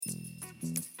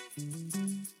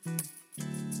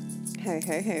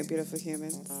Hey, beautiful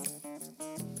humans.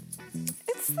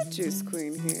 It's the Juice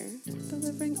Queen here,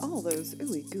 delivering all those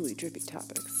ooey gooey drippy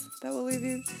topics that will leave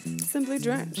you simply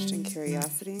drenched in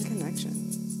curiosity and connection.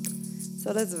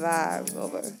 So let's vibe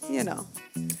over,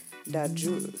 that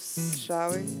juice,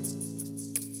 shall we?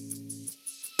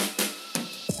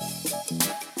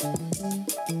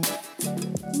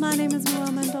 My name is Noel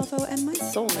Mandolfo, and my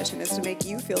sole mission is to make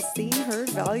you feel seen, heard,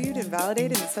 valued, and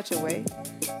validated in such a way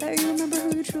that you remember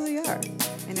who you truly are.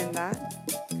 And in that,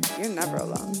 you're never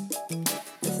alone.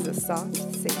 This is a soft,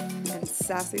 safe, and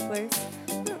sassy place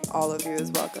where all of you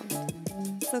is welcome.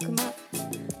 So come on,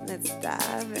 let's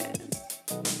dive in.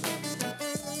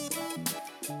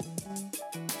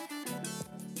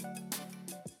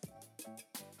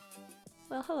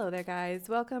 Well, hello there, guys.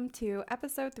 Welcome to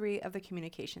episode 3 of the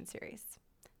communication series.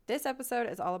 This episode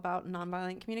is all about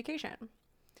nonviolent communication.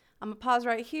 I'm going to pause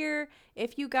right here.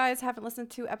 If you guys haven't listened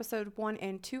to episode 1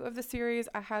 and 2 of the series,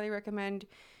 I highly recommend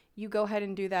you go ahead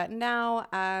and do that now,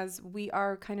 as we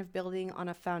are kind of building on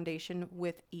a foundation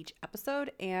with each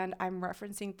episode, and I'm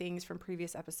referencing things from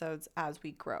previous episodes as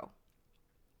we grow.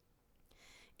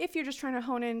 If you're just trying to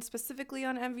hone in specifically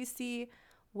on MVC,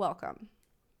 welcome.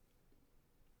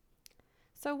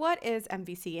 So what is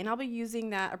MVC? And I'll be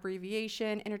using that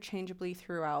abbreviation interchangeably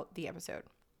throughout the episode.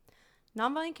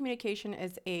 Nonviolent communication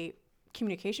is a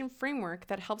communication framework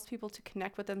that helps people to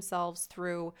connect with themselves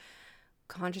through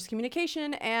conscious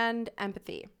communication and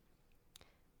empathy.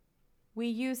 We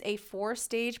use a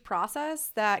 4-stage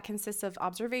process that consists of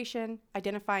observation,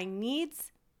 identifying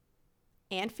needs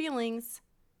and feelings,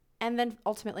 and then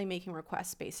ultimately making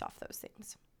requests based off those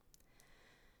things.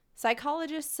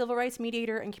 Psychologist, civil rights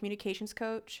mediator, and communications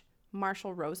coach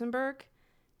Marshall Rosenberg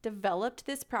developed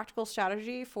this practical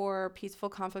strategy for peaceful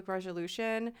conflict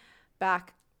resolution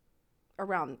back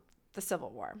around the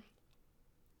Civil War.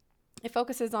 It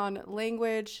focuses on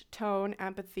language, tone,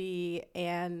 empathy,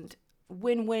 and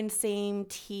win-win, same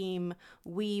team,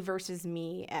 we versus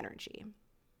me energy.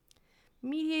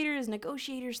 Mediators,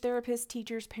 negotiators, therapists,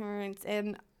 teachers, parents,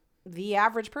 and the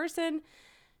average person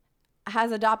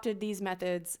has adopted these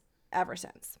methods ever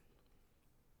since.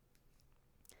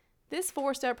 This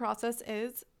 4-step process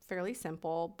is fairly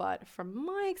simple, but from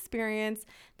my experience,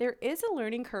 there is a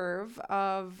learning curve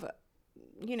of,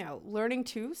 learning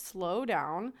to slow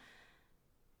down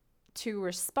to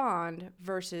respond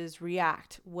versus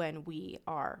react when we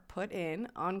are put in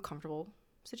uncomfortable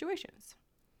situations.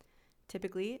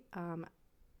 Typically,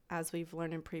 as we've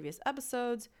learned in previous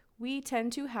episodes, we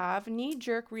tend to have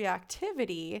knee-jerk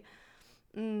reactivity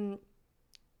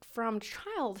from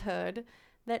childhood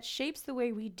that shapes the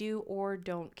way we do or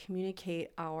don't communicate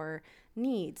our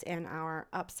needs and our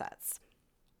upsets.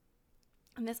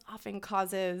 And this often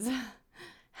causes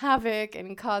havoc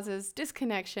and causes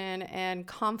disconnection and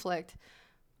conflict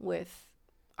with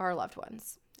our loved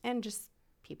ones and just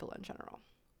people in general.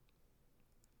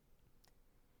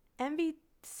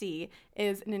 MVC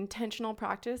is an intentional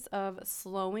practice of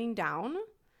slowing down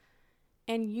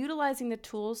and utilizing the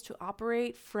tools to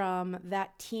operate from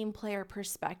that team player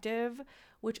perspective,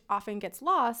 which often gets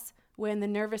lost when the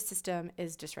nervous system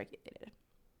is dysregulated.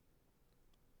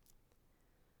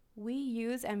 We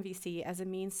use MVC as a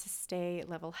means to stay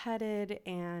level-headed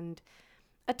and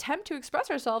attempt to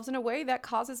express ourselves in a way that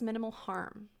causes minimal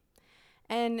harm.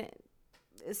 And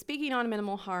speaking on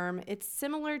minimal harm, it's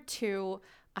similar to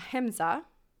ahimsa,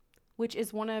 which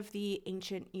is one of the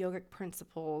ancient yogic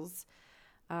principles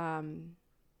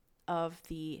of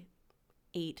the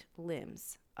 8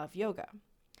 limbs of yoga.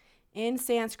 In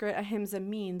Sanskrit, ahimsa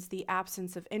means the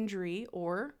absence of injury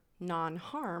or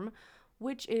non-harm,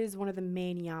 which is one of the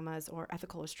main yamas or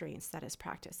ethical restraints that is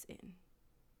practiced in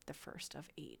the first of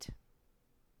 8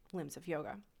 limbs of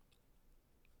yoga.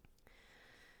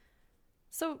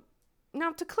 So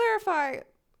now to clarify,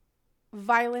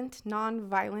 violent,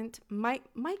 non-violent might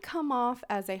come off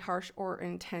as a harsh or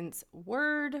intense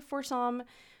word for some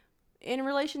in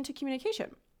relation to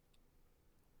communication.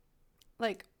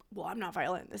 Like, well, I'm not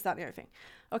violent, this, that, and the other thing.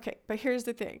 Okay, but here's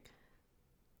the thing.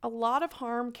 A lot of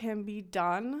harm can be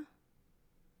done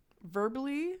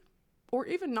verbally or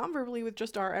even non-verbally with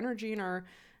just our energy and our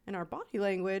body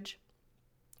language,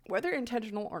 whether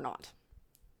intentional or not.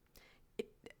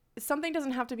 Something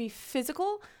doesn't have to be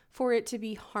physical for it to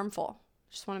be harmful.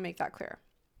 Just want to make that clear.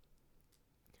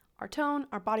 Our tone,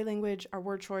 our body language, our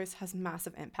word choice has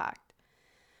massive impact.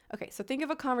 Okay, so think of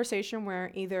a conversation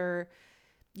where either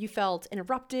you felt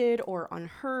interrupted or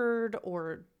unheard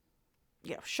or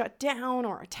shut down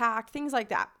or attacked, things like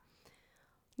that.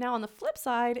 Now on the flip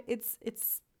side, it's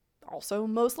also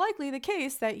most likely the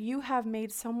case that you have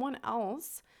made someone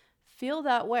else feel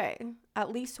that way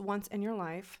at least once in your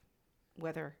life,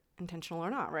 whether intentional or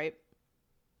not, right?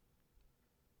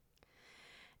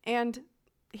 And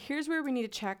here's where we need to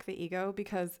check the ego,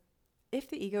 because if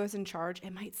the ego is in charge,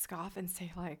 it might scoff and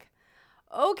say like,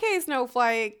 okay,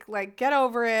 snowflake, like get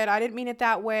over it. I didn't mean it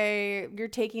that way. You're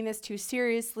taking this too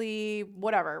seriously,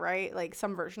 whatever, right? Like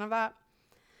some version of that.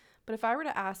 But if I were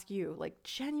to ask you, like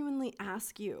genuinely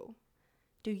ask you,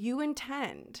 do you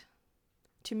intend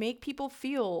to make people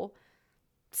feel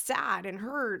sad and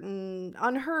hurt and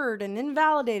unheard and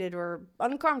invalidated or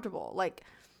uncomfortable? Like,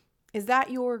 is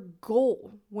that your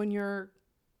goal when you're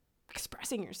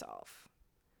expressing yourself?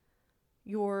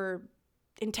 Your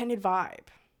intended vibe?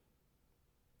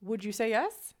 Would you say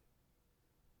yes?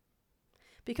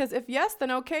 Because if yes,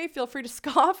 then okay, feel free to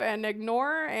scoff and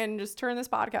ignore and just turn this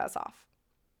podcast off.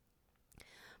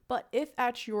 But if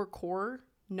at your core,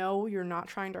 no, you're not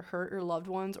trying to hurt your loved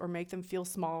ones or make them feel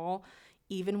small,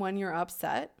 even when you're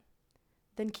upset,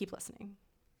 then keep listening.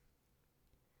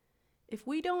 If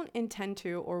we don't intend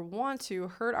to or want to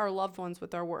hurt our loved ones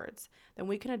with our words, then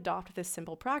we can adopt this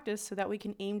simple practice so that we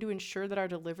can aim to ensure that our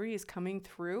delivery is coming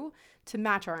through to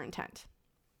match our intent.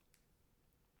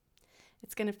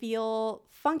 It's going to feel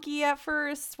funky at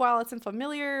first while it's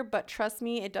unfamiliar, but trust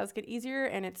me, it does get easier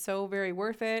and it's so very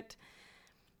worth it.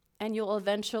 And you'll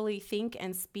eventually think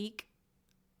and speak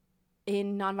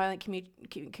in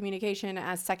nonviolent communication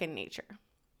as second nature.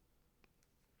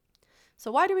 So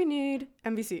why do we need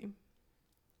MVC?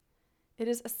 It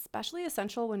is especially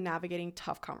essential when navigating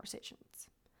tough conversations.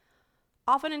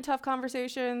 Often in tough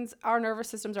conversations, our nervous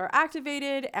systems are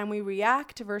activated and we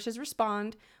react versus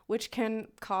respond, which can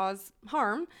cause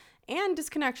harm and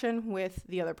disconnection with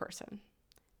the other person.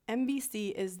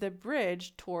 MVC is the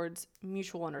bridge towards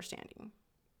mutual understanding.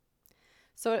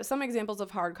 So some examples of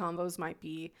hard combos might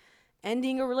be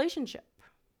ending a relationship,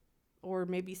 or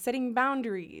maybe setting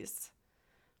boundaries,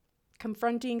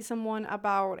 confronting someone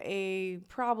about a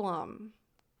problem,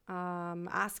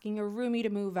 asking a roomie to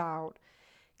move out,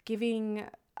 giving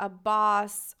a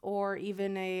boss or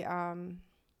even a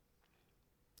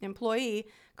employee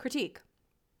critique,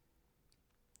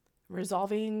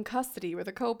 resolving custody with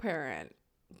a co-parent,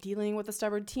 dealing with a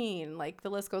stubborn teen, like the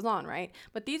list goes on, right?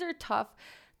 But these are tough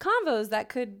convos that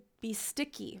could be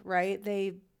sticky, right?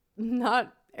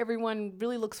 Not everyone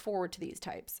really looks forward to these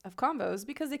types of convos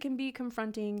because they can be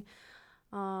confronting,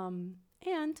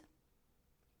 and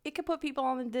it could put people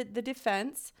on the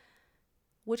defense,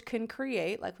 which can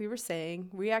create, like we were saying,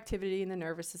 reactivity in the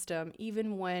nervous system,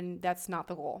 even when that's not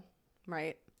the goal,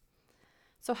 right?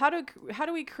 So how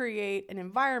do we create an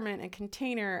environment, a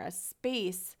container, a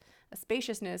space, a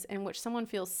spaciousness in which someone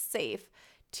feels safe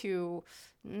to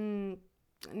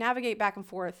navigate back and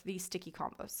forth these sticky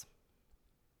combos?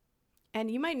 And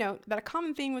you might note that a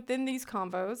common theme within these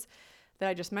combos that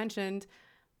I just mentioned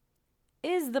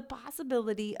is the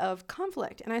possibility of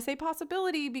conflict. And I say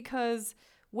possibility because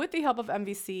with the help of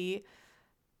MVC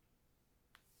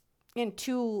and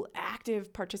two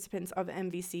active participants of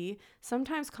MVC,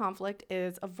 sometimes conflict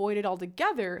is avoided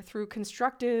altogether through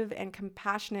constructive and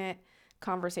compassionate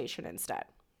conversation instead.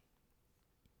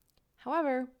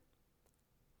 However,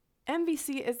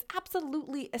 MVC is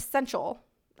absolutely essential,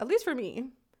 at least for me,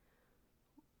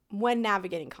 when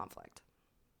navigating conflict.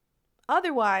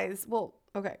 Otherwise,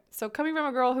 so coming from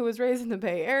a girl who was raised in the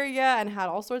Bay Area and had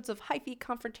all sorts of hyphy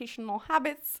confrontational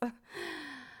habits,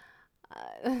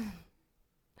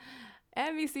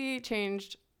 MVC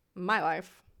changed my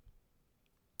life.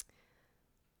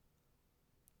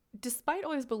 Despite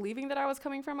always believing that I was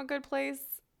coming from a good place,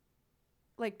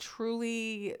 like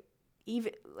truly,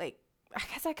 even like, I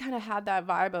guess I kind of had that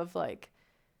vibe of like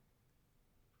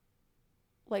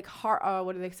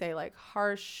what do they say? Like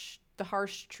the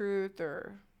harsh truth,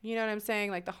 or you know what I'm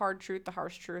saying? Like the hard truth, the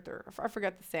harsh truth, or I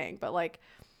forget the saying, but like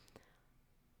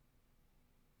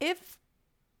if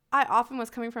I often was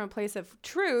coming from a place of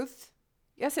truth,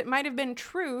 yes, it might have been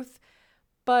truth,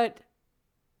 but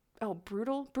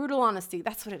brutal honesty.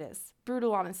 That's what it is.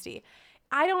 Brutal honesty.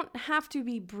 I don't have to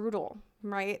be brutal,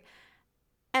 right?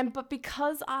 But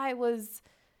because I was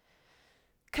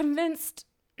convinced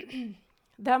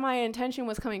that my intention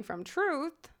was coming from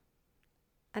truth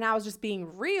and I was just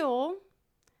being real,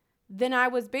 then I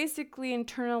was basically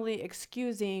internally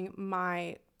excusing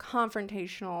my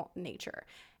confrontational nature.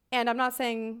 And I'm not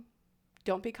saying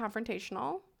don't be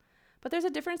confrontational, but there's a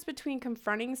difference between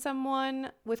confronting someone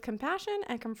with compassion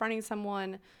and confronting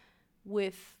someone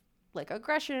with like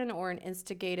aggression or an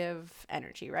instigative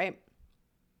energy, right?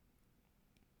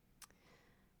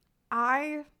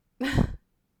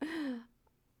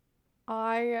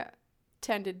 I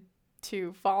tended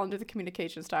to fall into the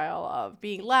communication style of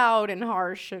being loud and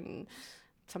harsh and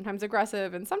sometimes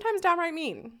aggressive and sometimes downright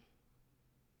mean.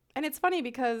 And it's funny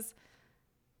because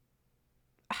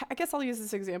I guess I'll use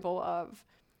this example of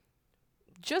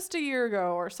just a year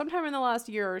ago or sometime in the last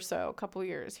year or so, a couple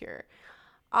years here,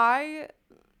 I,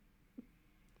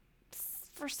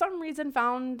 for some reason,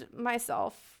 found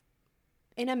myself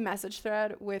in a message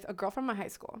thread with a girl from my high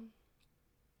school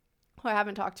who I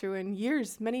haven't talked to in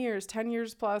years, many years, 10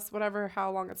 years plus, whatever,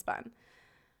 how long it's been.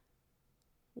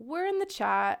 We're in the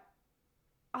chat.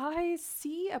 I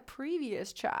see a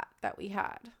previous chat that we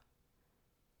had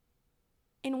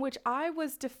in which I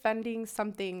was defending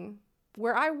something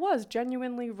where I was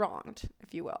genuinely wronged,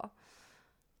 if you will.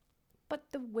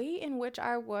 But the way in which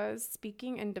I was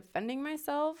speaking and defending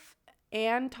myself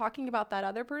and talking about that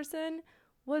other person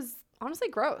was honestly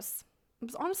gross. It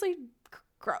was honestly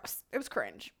gross. It was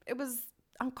cringe. It was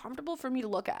uncomfortable for me to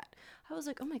look at. I was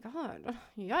like, oh my God,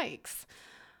 yikes.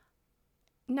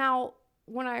 Now,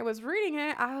 when I was reading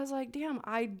it, I was like, damn,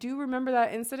 I do remember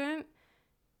that incident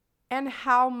and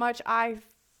how much I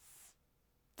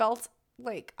felt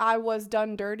like I was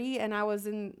done dirty and I was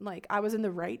in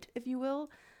the right, if you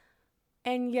will.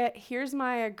 And yet here's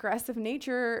my aggressive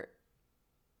nature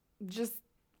just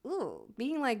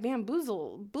being like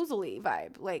boozly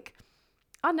vibe, like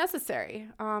unnecessary.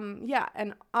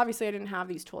 And obviously I didn't have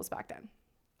these tools back then.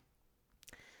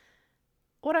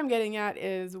 What I'm getting at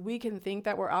is we can think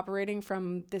that we're operating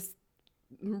from this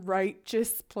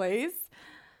righteous place,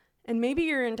 and maybe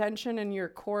your intention and your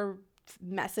core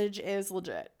message is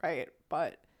legit, right?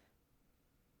 But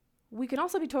we can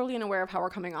also be totally unaware of how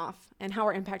we're coming off and how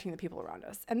we're impacting the people around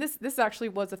us. And this actually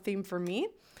was a theme for me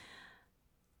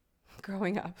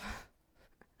growing up.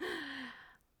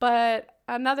 But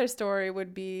another story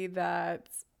would be that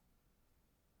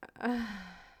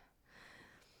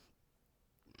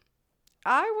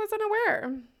I wasn't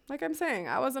aware. Like I'm saying,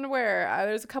 I wasn't aware.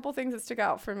 There's a couple things that stick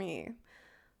out for me.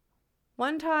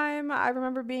 One time, I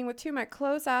remember being with two of my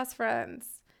close-ass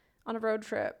friends on a road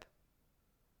trip.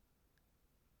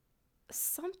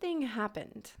 Something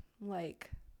happened,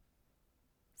 like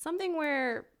something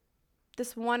where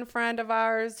this one friend of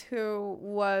ours who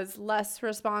was less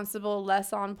responsible,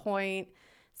 less on point,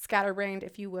 scatterbrained,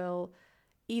 if you will,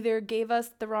 either gave us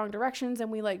the wrong directions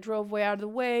and we like drove way out of the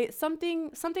way.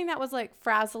 Something that was like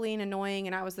frazzling, annoying,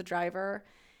 and I was the driver.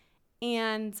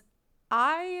 And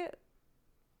I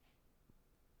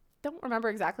don't remember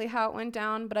exactly how it went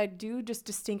down, but I do just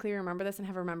distinctly remember this and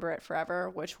have remember it forever,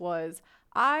 which was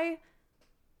I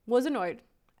was annoyed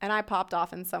and I popped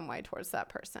off in some way towards that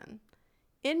person.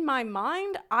 In my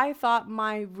mind, I thought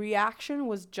my reaction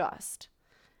was just.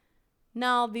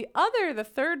 Now, the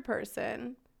third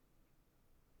person,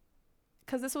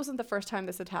 because this wasn't the first time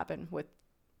this had happened with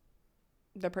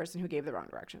the person who gave the wrong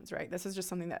directions, right? This is just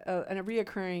something that, a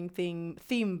reoccurring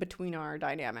theme between our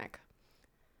dynamic.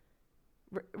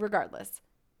 Regardless,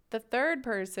 the third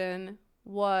person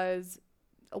was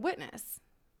a witness.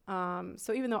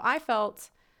 So even though I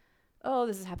felt, oh,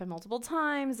 this has happened multiple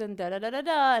times and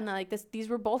and like these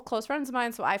were both close friends of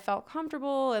mine, so I felt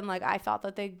comfortable and like I thought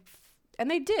that they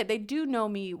do know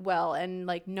me well and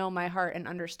like know my heart and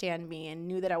understand me and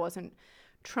knew that I wasn't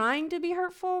trying to be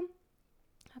hurtful.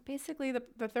 Basically,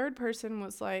 the third person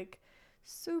was like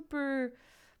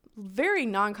very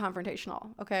non-confrontational.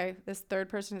 Okay, this third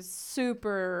person is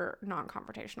super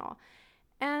non-confrontational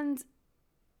and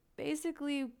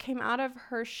basically came out of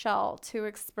her shell to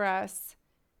express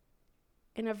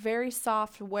in a very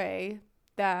soft way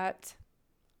that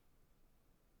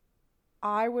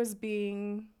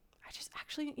you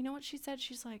know what she said?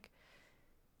 She's like,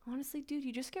 honestly, dude,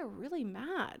 you just get really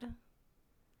mad.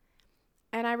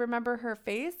 And I remember her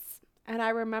face and I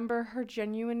remember her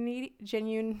genuinity.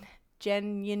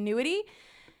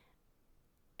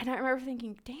 And I remember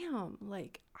thinking, damn,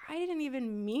 like I didn't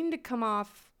even mean to come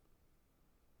off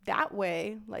that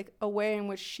way, like a way in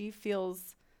which she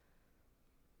feels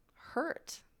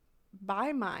hurt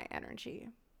by my energy,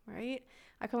 right?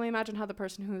 I can only imagine how the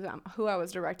person who I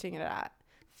was directing it at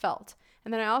felt.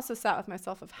 And then I also sat with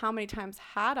myself of how many times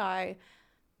had I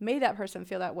made that person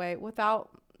feel that way without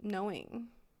knowing,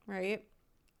 right?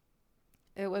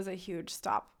 It was a huge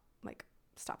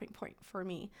stopping point for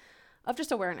me of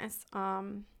just awareness.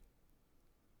 Yeah.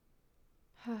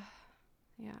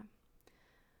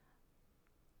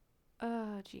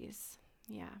 Oh, geez.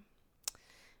 Yeah.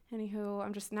 Anywho,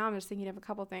 I'm just thinking of a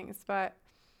couple things, but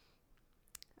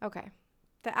okay.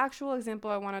 The actual example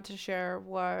I wanted to share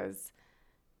was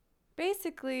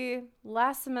basically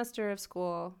last semester of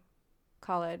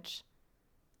college,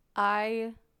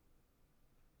 I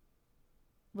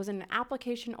was an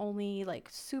application only, like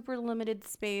super limited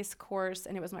space course,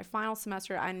 and it was my final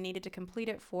semester. I needed to complete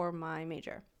it for my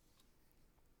major.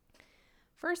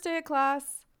 First day of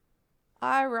class,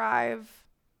 I arrive.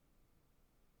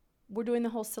 We're doing the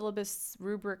whole syllabus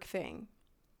rubric thing.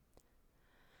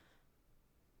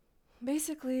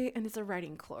 Basically, and it's a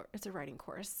writing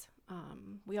course.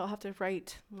 We all have to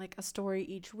write like a story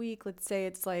each week. Let's say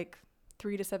it's like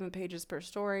 3 to 7 pages per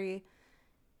story.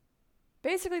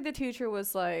 Basically, the teacher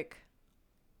was like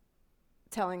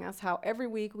telling us how every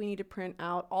week we need to print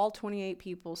out all 28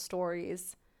 people's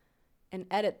stories and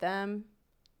edit them.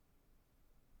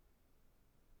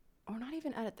 Or not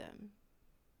even edit them.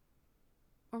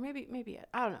 Or maybe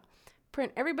I don't know.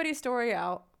 Print everybody's story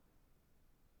out.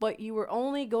 But you were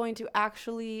only going to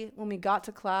actually, when we got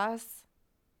to class,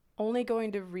 only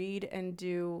going to read and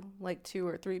do like 2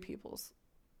 or 3 people's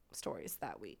stories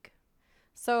that week.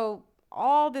 So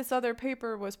all this other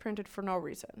paper was printed for no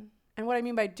reason. And what I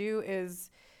mean by do is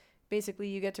basically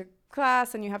you get to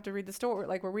class and you have to read the story.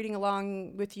 Like we're reading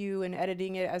along with you and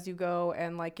editing it as you go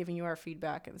and like giving you our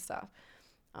feedback and stuff.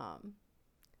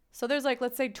 So there's like,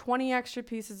 let's say 20 extra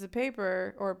pieces of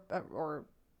paper or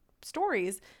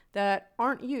stories that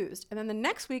aren't used. And then the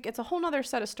next week, it's a whole nother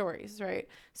set of stories, right?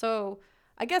 So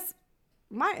I guess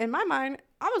in my mind,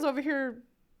 I was over here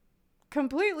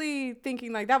completely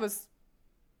thinking like that was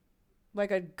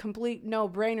like a complete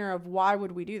no-brainer of why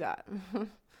would we do that?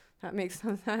 That makes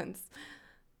no sense.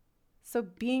 So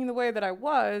being the way that I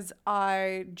was,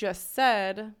 I just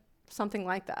said something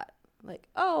like that. Like,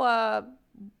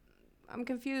 I'm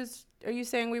confused. Are you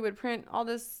saying we would print all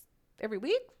this every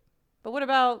week? But what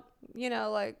about,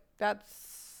 like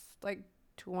that's like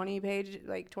 20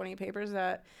 papers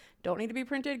that don't need to be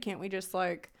printed? Can't we just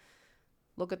like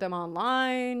look at them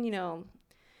online?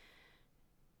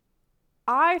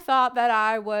 I thought that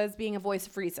I was being a voice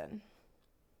of reason.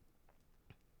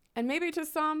 And maybe to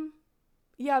some,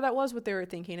 yeah, that was what they were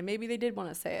thinking. And maybe they did want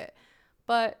to say it.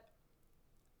 But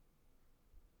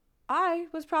I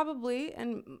was probably,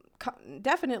 and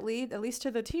definitely, at least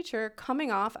to the teacher,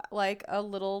 coming off like a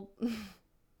little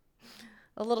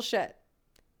shit.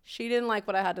 She didn't like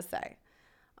what I had to say.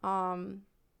 And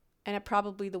it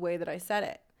probably the way that I said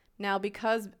it. Now,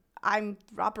 because I'm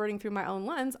operating through my own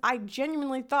lens, I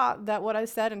genuinely thought that what I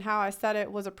said and how I said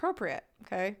it was appropriate.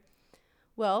 Okay.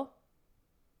 Well,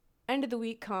 end of the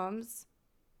week comes,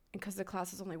 and because the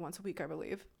class is only once a week, I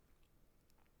believe,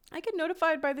 I get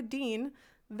notified by the dean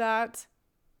that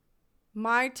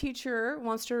my teacher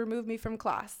wants to remove me from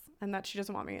class and that she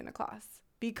doesn't want me in the class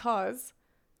because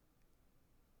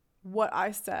what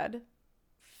I said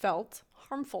felt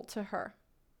harmful to her.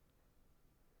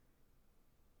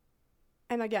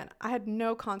 And again, I had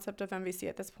no concept of MVC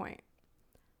at this point.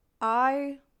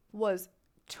 I was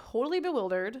totally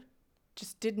bewildered,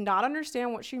 just did not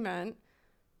understand what she meant.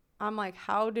 I'm like,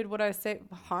 how did what I say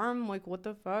harm? Like, what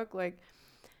the fuck? Like,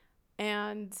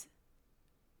 and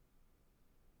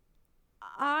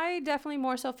I definitely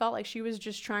more so felt like she was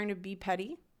just trying to be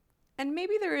petty. And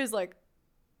maybe there is like,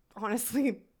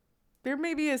 honestly, there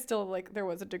maybe is still like, there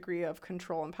was a degree of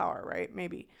control and power, right?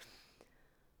 Maybe.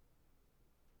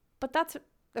 But that's,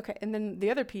 okay. And then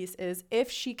the other piece is if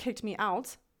she kicked me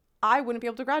out, I wouldn't be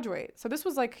able to graduate. So this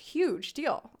was like huge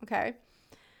deal. Okay.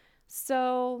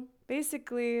 So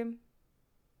basically,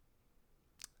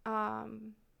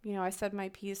 I said my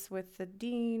piece with the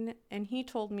dean, and he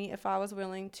told me if I was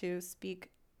willing to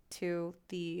speak to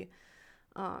the,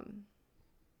 I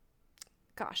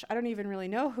don't even really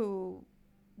know who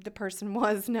the person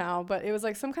was now, but it was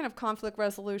like some kind of conflict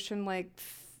resolution, like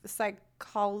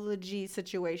psychology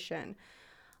situation,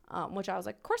 which I was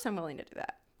like, of course I'm willing to do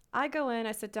that. I go in,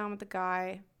 I sit down with the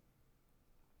guy.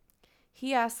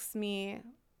 He asks me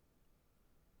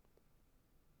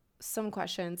some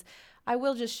questions. I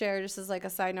will just share, just as like a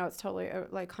side note, it's totally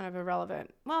like kind of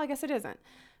irrelevant. Well, I guess it isn't.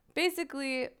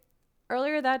 Basically,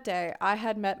 earlier that day, I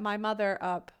had met my mother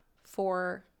up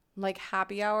for like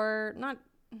happy hour. I don't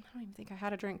even think I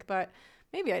had a drink, but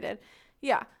maybe I did.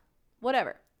 Yeah,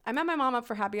 whatever. I met my mom up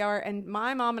for happy hour, and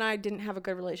my mom and I didn't have a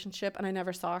good relationship, and I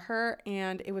never saw her,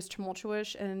 and it was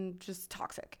tumultuous and just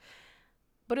toxic.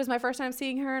 But it was my first time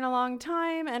seeing her in a long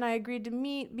time, and I agreed to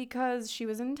meet because she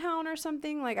was in town or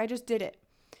something. Like, I just did it.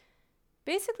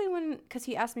 Basically, because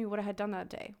he asked me what I had done that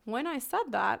day. When I said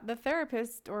that, the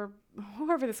therapist, or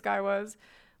whoever this guy was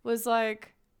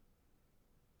like,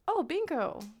 oh,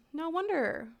 bingo, no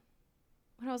wonder.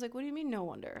 And I was like, what do you mean no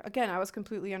wonder? Again, I was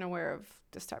completely unaware of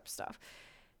this type of stuff.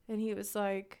 And he was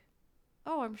like,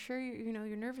 oh, I'm sure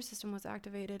your nervous system was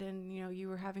activated and, you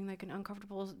were having like an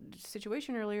uncomfortable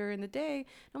situation earlier in the day. And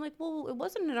I'm like, well, it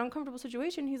wasn't an uncomfortable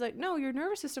situation. He's like, no, your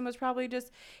nervous system was probably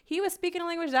just, he was speaking a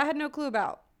language that I had no clue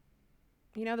about.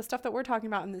 The stuff that we're talking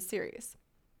about in this series.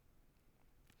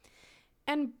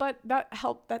 But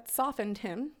that softened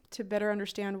him to better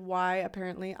understand why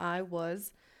apparently I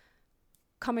was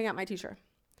coming at my teacher.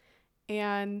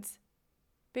 And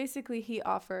basically he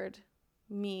offered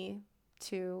me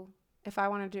to, if I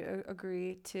wanted to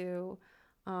agree to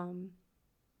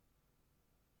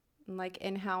like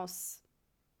in-house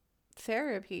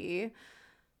therapy,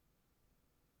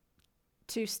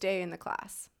 to stay in the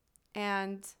class.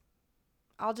 And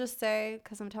I'll just say,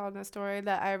 because I'm telling this story,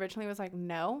 that I originally was like,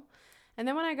 no. And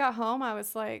then when I got home, I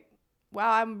was like, wow,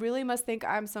 I really must think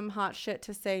I'm some hot shit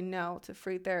to say no to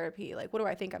free therapy. Like, what do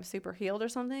I think? I'm super healed or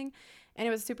something? And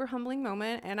it was a super humbling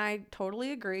moment. And I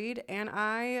totally agreed. And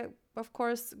I, of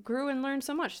course, grew and learned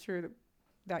so much through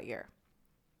that year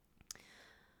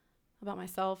about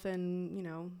myself and,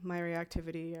 my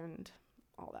reactivity and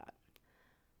all that.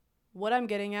 What I'm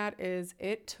getting at is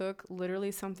it took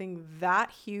literally something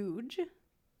that huge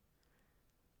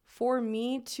for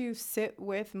me to sit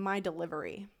with my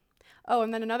delivery. Oh,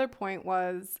 and then another point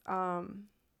was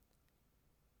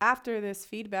after this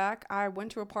feedback, I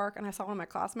went to a park and I saw one of my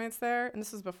classmates there. And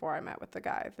this was before I met with the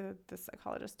guy, the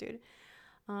psychologist dude.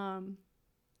 I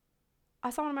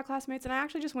saw one of my classmates and I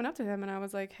actually just went up to him and I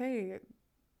was like, hey,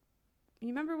 you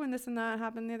remember when this and that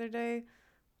happened the other day?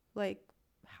 Like,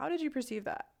 how did you perceive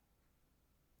that?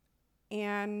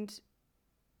 And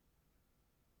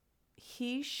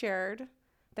he shared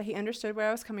that he understood where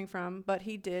I was coming from, but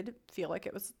he did feel like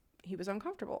he was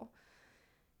uncomfortable.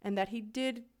 And that he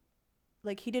didn't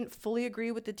fully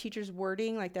agree with the teacher's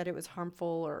wording, like that it was harmful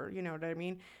or, you know what I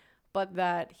mean? But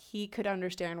that he could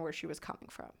understand where she was coming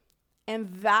from.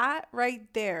 And that right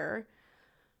there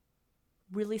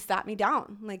really sat me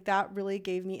down. Like that really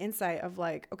gave me insight of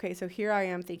like, okay, so here I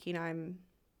am thinking I'm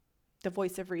the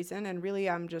voice of reason and really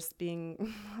I'm just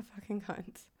being a fucking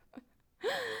cunt.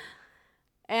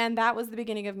 And that was the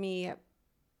beginning of me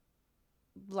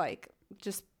like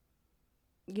just,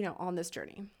 on this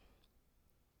journey.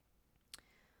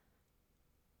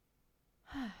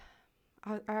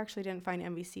 I actually didn't find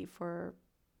MVC for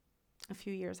a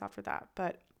few years after that,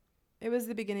 but it was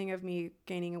the beginning of me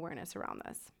gaining awareness around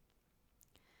this.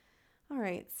 All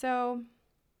right, so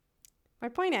my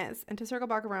point is, and to circle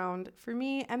back around, for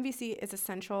me, MVC is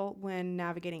essential when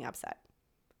navigating upset.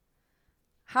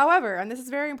 However, and this is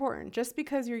very important, just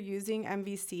because you're using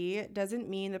MVC doesn't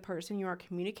mean the person you are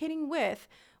communicating with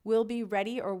will be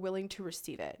ready or willing to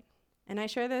receive it. And I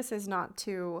share this as not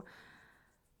to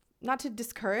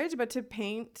discourage, but to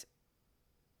paint,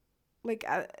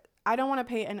 I don't want to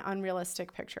paint an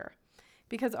unrealistic picture.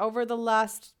 Because over the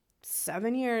last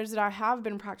 7 years that I have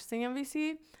been practicing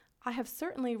MVC, I have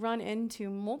certainly run into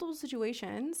multiple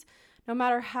situations, no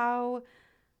matter how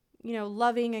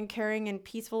loving and caring and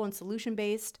peaceful and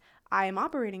solution-based I am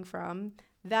operating from,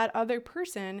 that other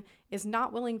person is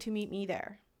not willing to meet me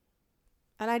there.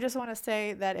 And I just want to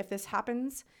say that if this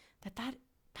happens,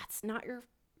 that's not your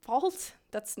fault.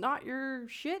 That's not your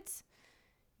shit.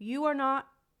 You are not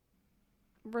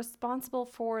responsible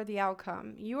for the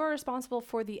outcome. You are responsible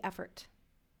for the effort,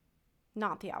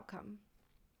 not the outcome.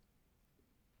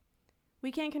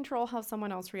 We can't control how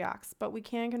someone else reacts, but we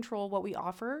can control what we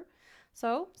offer.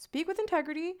 So speak with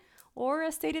integrity, or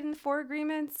as stated in the 4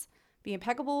 agreements, be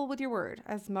impeccable with your word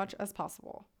as much as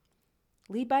possible.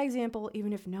 Lead by example,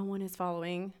 even if no one is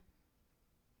following.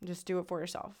 Just do it for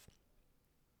yourself.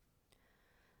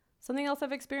 Something else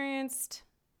I've experienced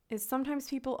is sometimes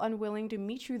people unwilling to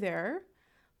meet you there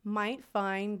might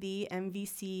find the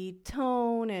MVC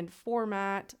tone and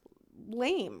format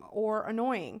lame or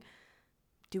annoying.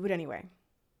 Do it anyway.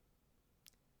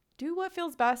 Do what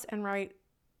feels best and right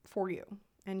for you.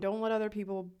 And don't let other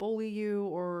people bully you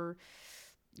or,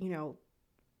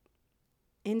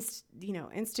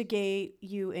 instigate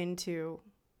you into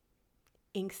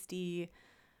angsty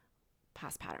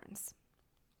past patterns.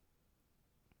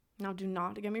 Now, do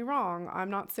not get me wrong.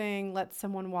 I'm not saying let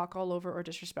someone walk all over or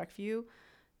disrespect you.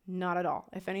 Not at all.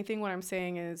 If anything, what I'm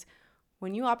saying is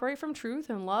when you operate from truth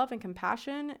and love and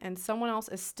compassion and someone else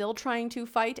is still trying to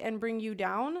fight and bring you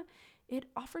down, it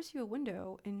offers you a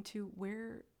window into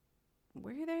where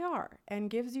they are and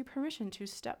gives you permission to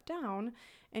step down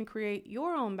and create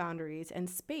your own boundaries and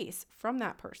space from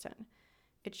that person.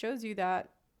 It shows you that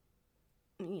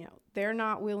they're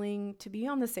not willing to be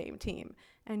on the same team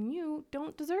and you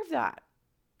don't deserve that.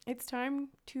 It's time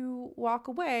to walk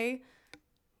away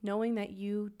knowing that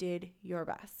you did your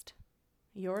best.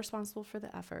 You're responsible for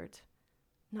the effort.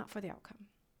 not for the outcome.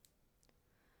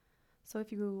 So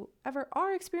if you ever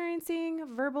are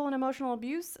experiencing verbal and emotional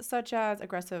abuse, such as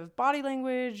aggressive body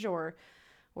language or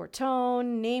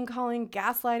tone, name calling,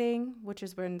 gaslighting, which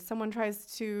is when someone tries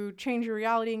to change your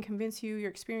reality and convince you your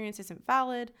experience isn't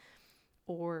valid,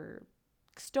 or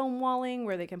stonewalling,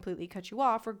 where they completely cut you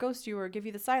off or ghost you or give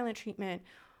you the silent treatment,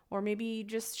 or maybe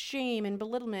just shame and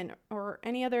belittlement or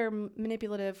any other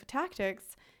manipulative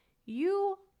tactics,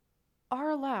 you are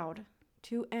allowed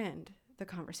to end the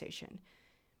conversation.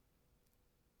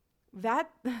 That's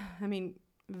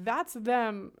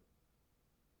them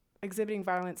exhibiting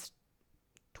violence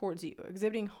towards you,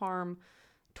 exhibiting harm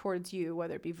towards you,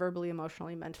 whether it be verbally,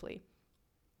 emotionally, mentally.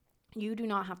 You do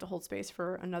not have to hold space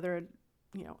for another,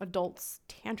 adult's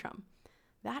tantrum.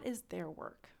 That is their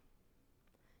work.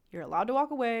 You're allowed to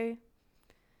walk away,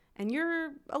 and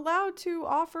you're allowed to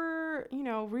offer,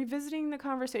 revisiting the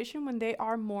conversation when they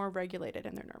are more regulated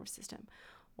in their nervous system.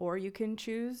 Or you can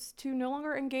choose to no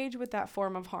longer engage with that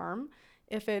form of harm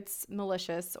if it's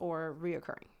malicious or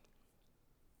reoccurring.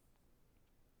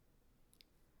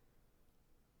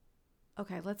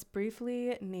 Okay, let's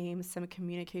briefly name some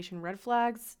communication red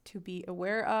flags to be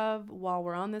aware of while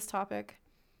we're on this topic.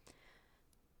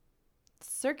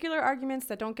 Circular arguments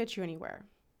that don't get you anywhere.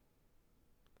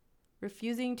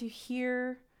 Refusing to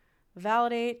hear,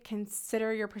 validate,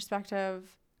 consider your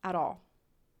perspective at all.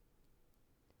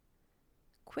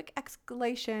 Quick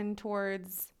escalation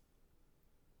towards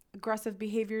aggressive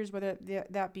behaviors, whether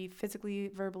that be physically,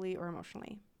 verbally, or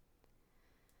emotionally.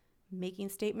 Making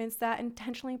statements that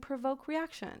intentionally provoke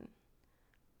reaction.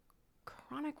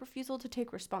 Chronic refusal to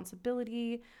take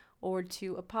responsibility or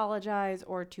to apologize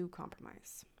or to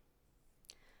compromise.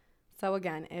 So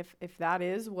again, if that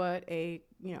is what a,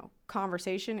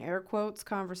 conversation, air quotes,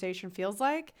 conversation feels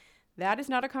like, that is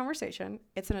not a conversation.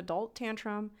 It's an adult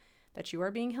tantrum that you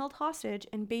are being held hostage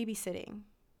and babysitting.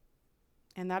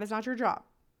 And that is not your job.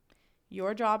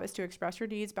 Your job is to express your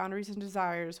needs, boundaries, and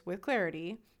desires with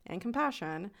clarity and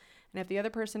compassion. And if the other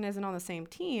person isn't on the same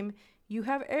team, you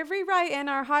have every right and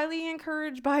are highly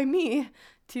encouraged by me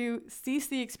to cease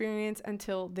the experience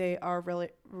until they are really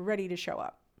ready to show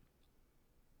up.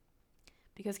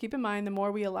 Because keep in mind, the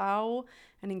more we allow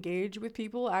and engage with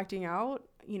people acting out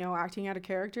of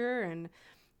character and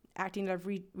acting out of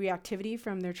reactivity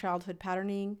from their childhood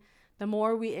patterning, the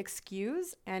more we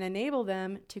excuse and enable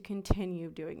them to continue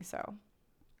doing so.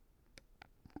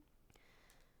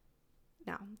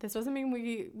 Now, this doesn't mean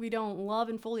we don't love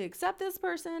and fully accept this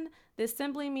person. This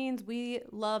simply means we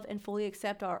love and fully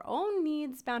accept our own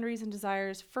needs, boundaries, and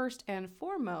desires first and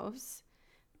foremost.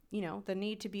 The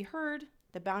need to be heard,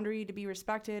 the boundary to be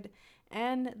respected,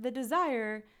 and the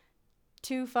desire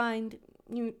to find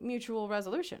mutual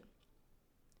resolution.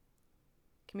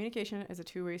 Communication is a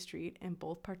two-way street, and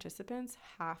both participants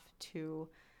have to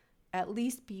at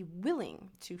least be willing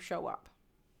to show up.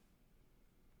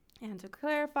 And to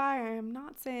clarify, I am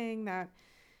not saying that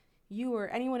you or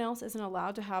anyone else isn't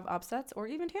allowed to have upsets or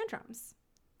even tantrums.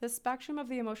 The spectrum of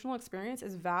the emotional experience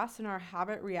is vast, and our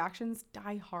habit reactions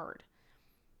die hard.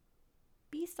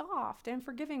 Be soft and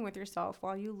forgiving with yourself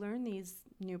while you learn these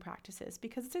new practices,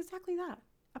 because it's exactly that,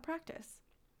 a practice.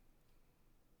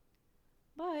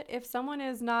 But if someone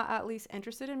is not at least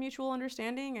interested in mutual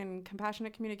understanding and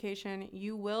compassionate communication,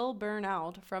 you will burn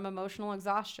out from emotional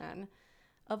exhaustion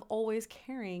of always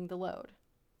carrying the load.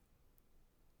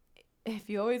 If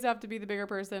you always have to be the bigger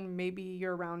person, maybe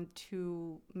you're around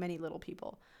too many little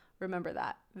people. Remember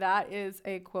that. That is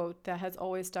a quote that has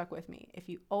always stuck with me. If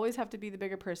you always have to be the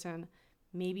bigger person,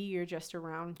 maybe you're just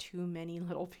around too many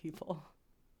little people.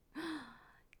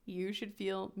 You should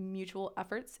feel mutual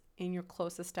efforts in your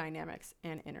closest dynamics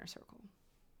and inner circle.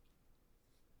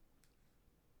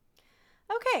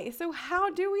 Okay, so how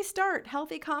do we start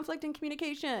healthy conflict and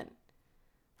communication?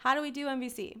 How do we do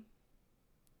MVC?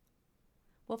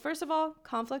 Well, first of all,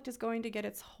 conflict is going to get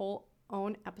its whole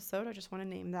own episode. I just want to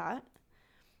name that.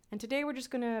 And today we're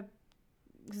just going to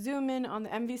zoom in on the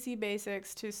MVC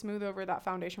basics to smooth over that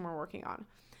foundation we're working on.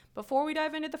 Before we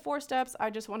dive into the 4 steps, I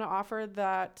just want to offer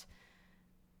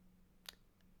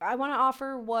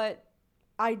what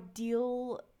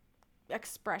ideal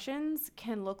expressions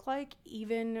can look like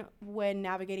even when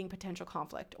navigating potential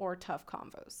conflict or tough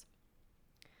convos.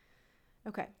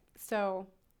 Okay, so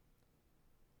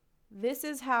this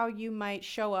is how you might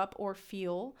show up or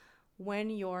feel when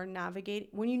you're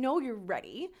you're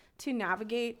ready to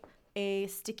navigate a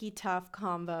sticky, tough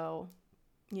convo,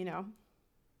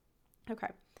 Okay,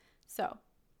 so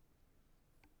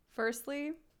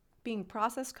firstly, being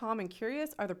processed, calm, and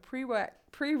curious are the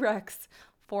prereqs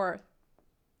for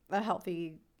a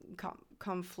healthy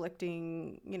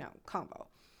conflicting, combo.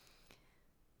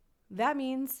 That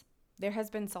means there has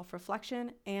been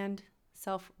self-reflection and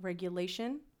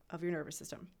self-regulation of your nervous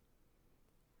system.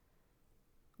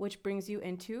 Which brings you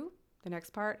into the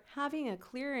next part, having a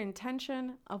clear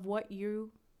intention of what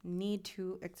you need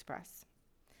to express.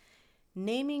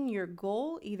 Naming your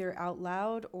goal either out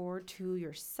loud or to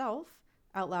yourself,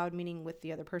 out loud meaning with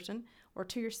the other person, or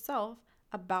to yourself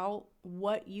about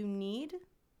what you need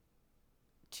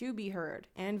to be heard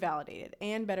and validated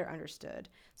and better understood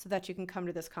so that you can come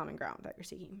to this common ground that you're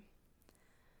seeking.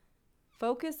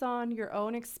 Focus on your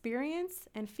own experience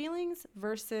and feelings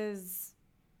versus,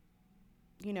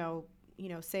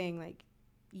 saying like,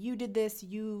 you did this,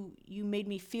 you made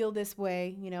me feel this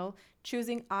way,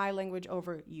 choosing I language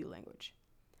over you language.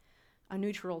 A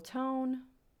neutral tone,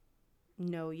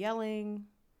 no yelling,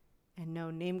 and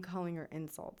no name calling or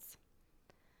insults.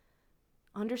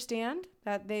 Understand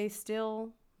that they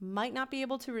still might not be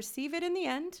able to receive it in the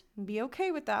end and be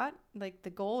okay with that. Like the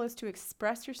goal is to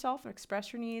express yourself and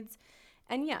express your needs.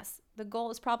 And yes, the goal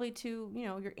is probably to,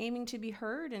 you're aiming to be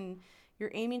heard and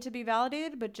you're aiming to be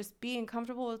validated, but just being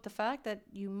comfortable with the fact that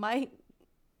you might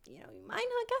not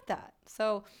get that.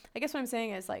 So I guess what I'm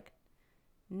saying is like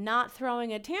not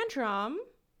throwing a tantrum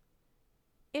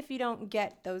if you don't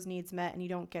get those needs met and you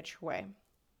don't get your way.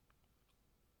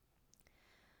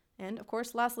 And of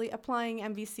course, lastly, applying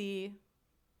MVC,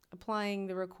 applying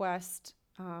the request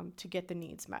to get the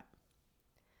needs met.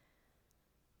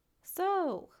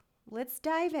 So let's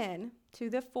dive in to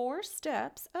the 4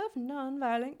 steps of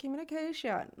nonviolent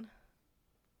communication.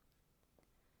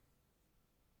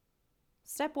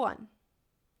 Step 1,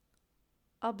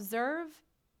 observe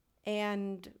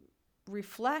and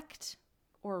reflect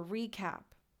or recap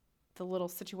the little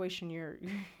situation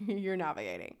you're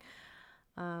navigating.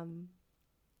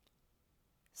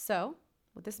 So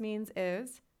what this means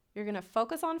is you're going to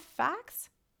focus on facts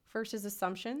versus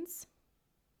assumptions.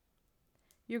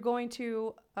 You're going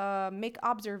to make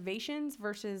observations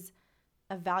versus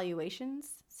evaluations.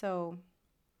 So,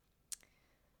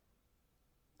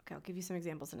 okay, I'll give you some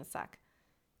examples in a sec.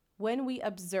 When we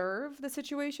observe the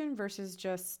situation versus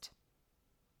just,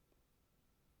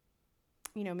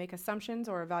 make assumptions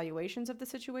or evaluations of the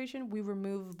situation, we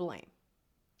remove blame.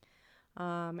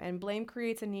 And blame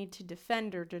creates a need to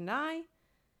defend or deny,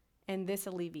 and this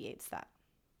alleviates that.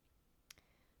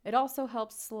 It also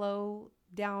helps slow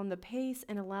down the pace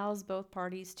and allows both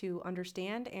parties to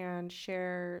understand and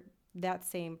share that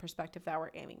same perspective that we're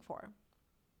aiming for.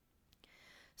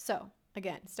 So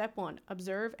again, step 1,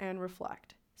 observe and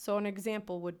reflect. So an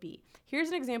example would be, here's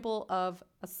an example of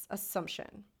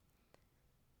assumption.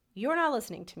 You're not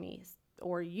listening to me,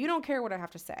 or you don't care what I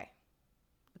have to say.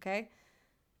 Okay?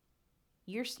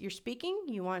 You're speaking,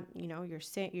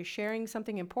 you're sharing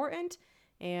something important,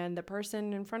 and the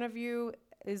person in front of you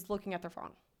is looking at their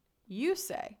phone. You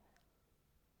say,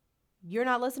 you're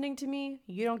not listening to me,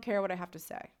 you don't care what I have to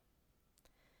say.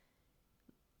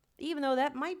 Even though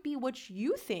that might be what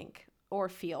you think or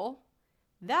feel,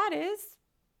 that is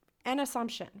an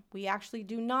assumption. We actually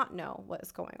do not know what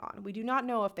is going on. We do not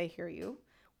know if they hear you.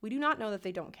 We do not know that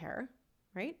they don't care,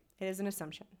 right? It is an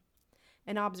assumption.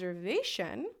 An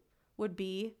observation would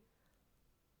be,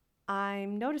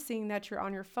 I'm noticing that you're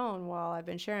on your phone while I've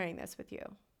been sharing this with you.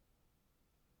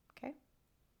 Okay?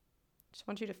 Just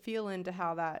want you to feel into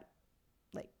how that,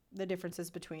 the differences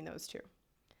between those two.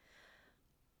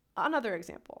 Another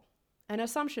example, an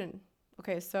assumption.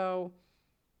 Okay, so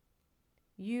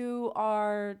you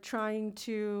are trying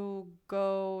to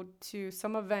go to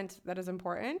some event that is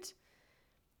important.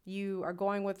 You are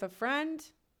going with a friend.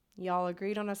 Y'all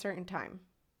agreed on a certain time.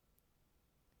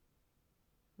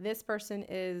 This person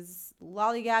is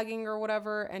lollygagging or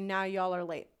whatever, and now y'all are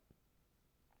late.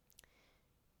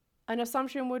 An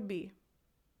assumption would be,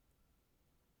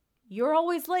 you're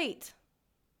always late.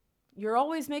 You're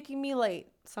always making me late.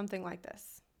 Something like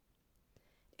this.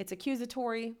 It's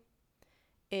accusatory.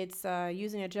 It's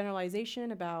using a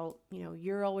generalization about,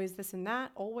 you're always this and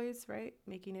that, always, right?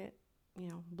 Making it,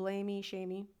 blamey,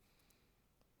 shamey.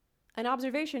 An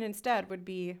observation instead would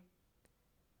be,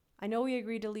 I know we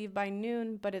agreed to leave by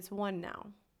noon, but it's 1 now.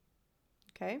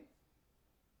 Okay?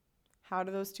 How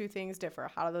do those two things differ?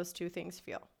 How do those two things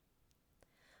feel?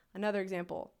 Another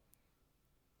example.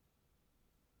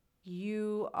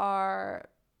 You are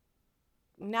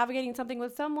navigating something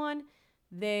with someone.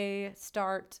 They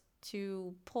start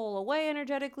to pull away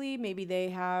energetically. Maybe they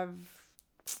have,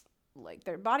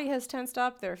 their body has tensed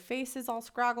up. Their face is all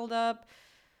scraggled up.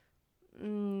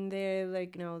 They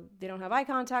they don't have eye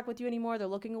contact with you anymore. They're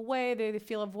looking away. They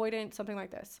feel avoidant, something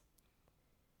like this.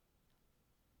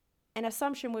 An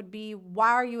assumption would be,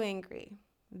 why are you angry?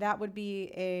 that would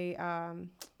be a,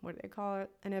 what do they call it?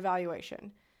 An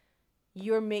evaluation.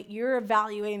 You're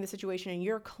evaluating the situation and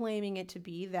you're claiming it to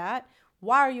be that.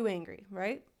 Why are you angry,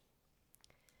 right?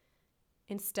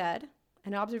 Instead,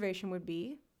 an observation would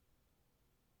be,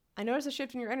 I noticed a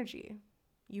shift in your energy.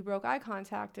 You broke eye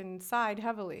contact and sighed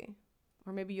heavily.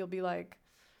 Or maybe you'll be like,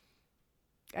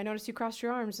 I noticed you crossed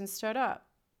your arms and stood up.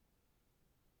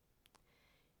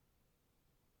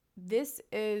 This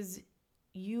is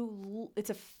it's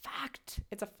a fact.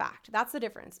 It's a fact. That's the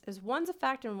difference. Is one's a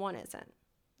fact and one isn't.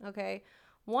 Okay?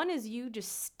 One is you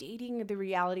just stating the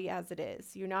reality as it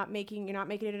is. You're not making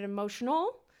it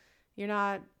emotional. You're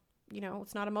not,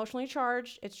 it's not emotionally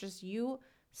charged. It's just you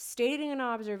stating an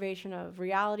observation of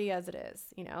reality as it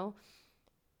is,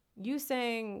 You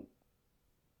saying,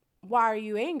 why are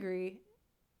you angry?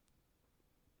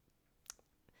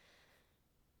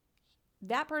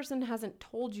 That person hasn't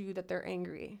told you that they're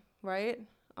angry, right?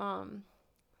 Okay.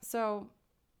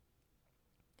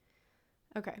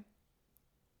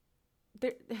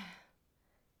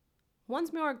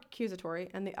 One's more accusatory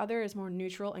and the other is more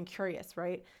neutral and curious,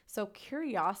 right? So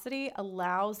curiosity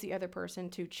allows the other person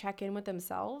to check in with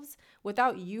themselves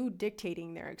without you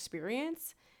dictating their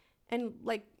experience. And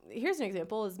here's an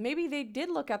example is maybe they did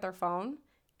look at their phone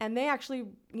and they actually,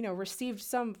 received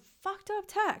some fucked up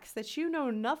text that you know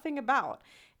nothing about.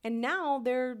 And now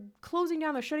they're closing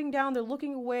down, they're shutting down, they're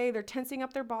looking away, they're tensing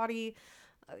up their body,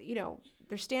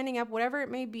 they're standing up, whatever it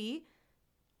may be,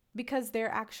 because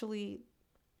they're actually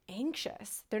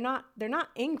anxious. They're not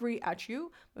angry at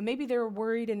you, but maybe they're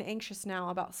worried and anxious now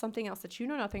about something else that you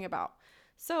know nothing about.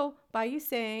 So by you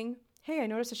saying, hey, I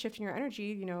noticed a shift in your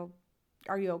energy,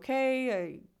 are you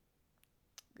okay?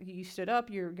 You stood up,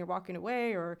 you're walking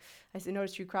away, or I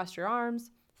noticed you crossed your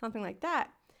arms, something like that.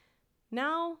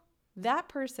 Now that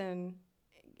person,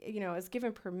 is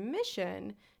given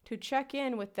permission to check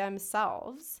in with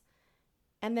themselves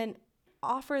and then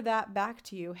offer that back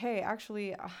to you. Hey,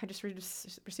 actually, I just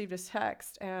received this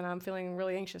text and I'm feeling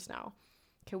really anxious now.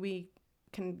 Can you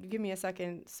give me a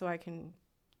second so I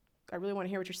really want to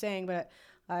hear what you're saying, but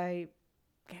I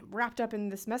get wrapped up in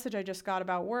this message I just got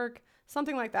about work,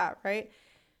 something like that, right?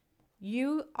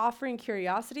 You offering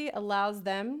curiosity allows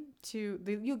them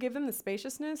you give them the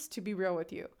spaciousness to be real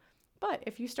with you. But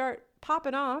if you start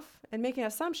popping off and making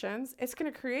assumptions, it's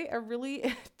going to create a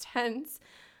really tense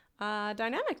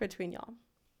dynamic between y'all.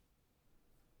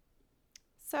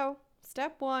 So,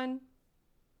 step 1,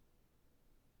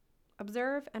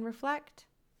 observe and reflect.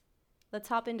 Let's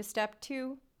hop into step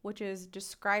 2, which is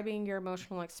describing your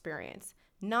emotional experience,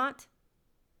 not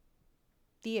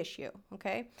the issue,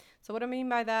 okay? So what I mean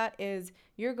by that is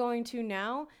you're going to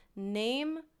now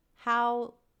name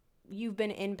how you've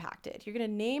been impacted. You're going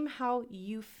to name how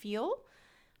you feel,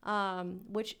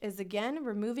 which is, again,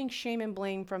 removing shame and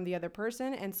blame from the other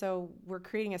person. And so we're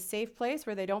creating a safe place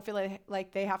where they don't feel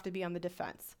like they have to be on the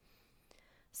defense.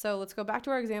 So let's go back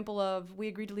to our example of we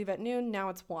agreed to leave at noon. Now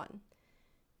it's 1.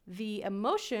 The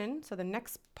emotion, so the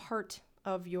next part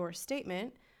of your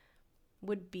statement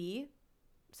would be,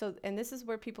 and this is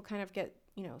where people kind of get,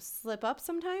 slip up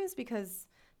sometimes because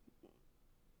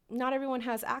not everyone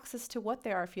has access to what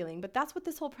they are feeling, but that's what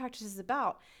this whole practice is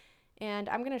about. And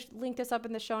I'm going to link this up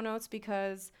in the show notes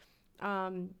because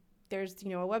there's, a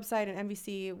website, an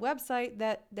MVC website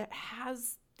that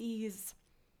has these,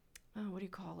 what do you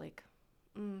call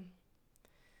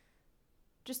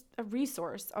just a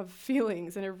resource of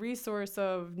feelings and a resource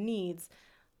of needs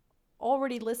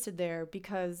already listed there,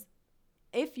 because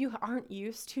if you aren't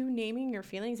used to naming your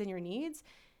feelings and your needs,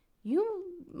 you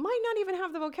might not even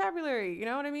have the vocabulary, you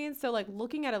know what I mean? So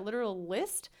looking at a literal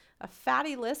list, a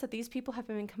fatty list that these people have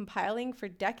been compiling for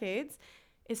decades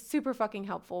is super fucking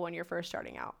helpful when you're first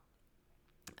starting out.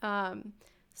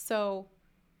 So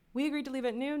we agreed to leave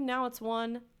at noon. Now it's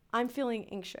 1. I'm feeling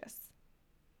anxious.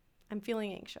 I'm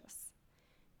feeling anxious.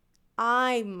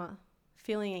 I'm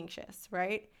feeling anxious,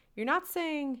 right? You're not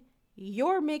saying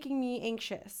you're making me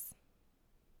anxious,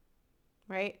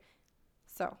 right?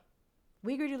 So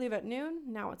we agreed to leave at noon.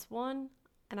 Now it's 1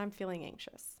 and I'm feeling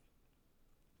anxious.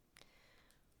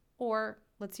 Or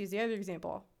let's use the other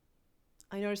example.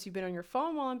 I noticed you've been on your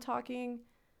phone while I'm talking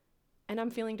and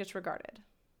I'm feeling disregarded.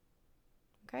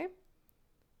 Okay?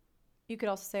 You could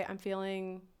also say I'm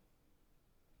feeling,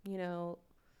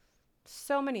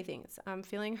 so many things. I'm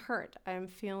feeling hurt. I'm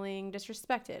feeling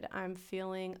disrespected. I'm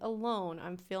feeling alone.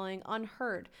 I'm feeling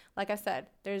unheard. Like I said,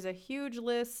 there's a huge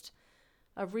list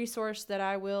of resource that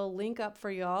I will link up for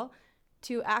y'all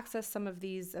to access some of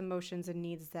these emotions and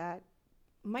needs that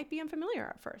might be unfamiliar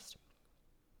at first.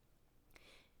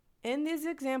 In these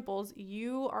examples,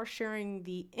 you are sharing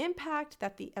the impact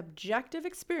that the objective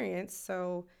experience,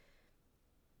 so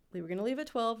we were going to leave it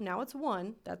 12, now it's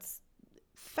 1, that's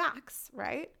facts,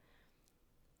 right?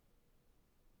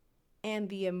 And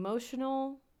the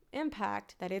emotional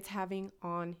impact that it's having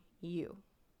on you,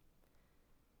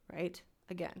 right?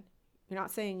 Again, you're not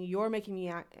saying you're making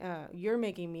me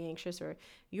anxious or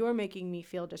you're making me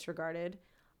feel disregarded.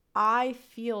 I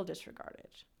feel disregarded.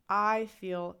 I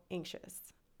feel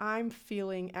anxious. I'm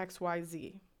feeling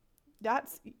XYZ.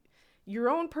 That's your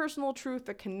own personal truth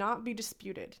that cannot be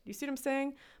disputed. You see what I'm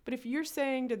saying? But if you're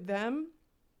saying to them,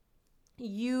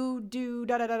 you do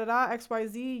da da da da da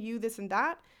XYZ, you this and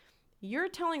that, you're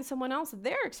telling someone else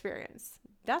their experience.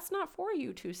 That's not for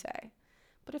you to say.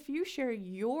 But if you share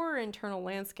your internal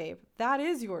landscape, that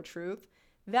is your truth.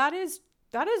 That's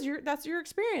your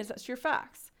experience. That's your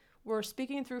facts. We're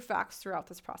speaking through facts throughout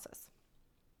this process.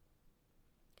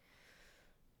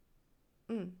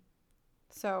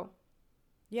 So,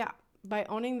 yeah, by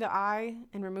owning the I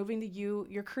and removing the you,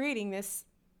 you're creating this,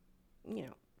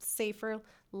 safer,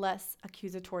 less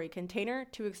accusatory container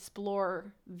to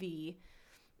explore the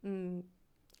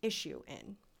issue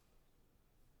in.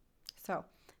 So,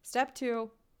 step 2,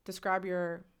 describe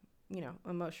your,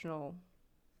 emotional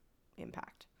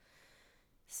impact.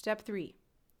 Step 3,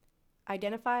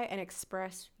 identify and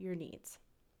express your needs.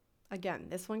 Again,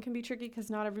 this one can be tricky because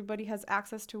not everybody has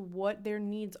access to what their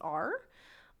needs are.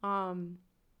 And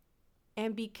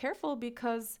be careful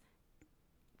because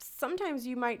sometimes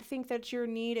you might think that your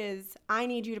need is, I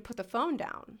need you to put the phone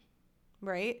down,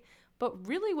 right? But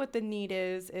really what the need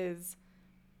is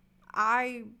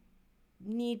I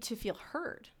need to feel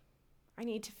heard. I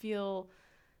need to feel,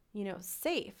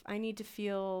 safe. I need to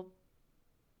feel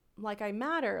like I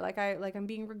matter, like I'm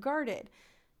being regarded.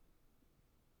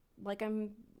 Like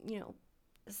I'm,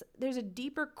 there's a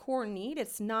deeper core need.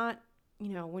 It's not,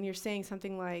 when you're saying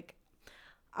something like,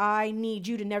 I need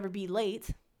you to never be late.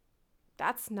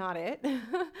 That's not it.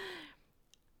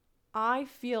 I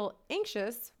feel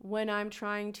anxious when I'm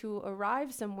trying to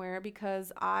arrive somewhere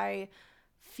because I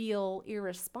feel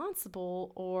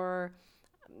irresponsible, or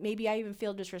maybe I even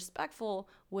feel disrespectful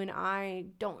when I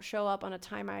don't show up on a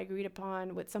time I agreed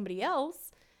upon with somebody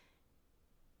else.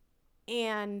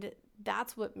 And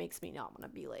that's what makes me not want to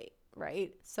be late,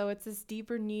 right? So it's this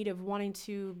deeper need of wanting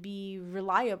to be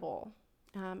reliable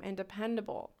and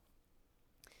dependable.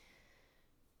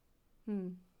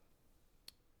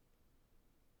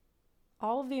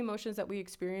 All of the emotions that we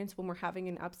experience when we're having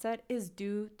an upset is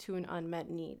due to an unmet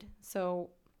need. So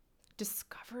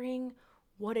discovering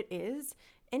what it is,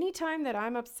 anytime that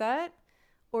I'm upset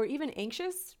or even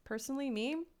anxious, personally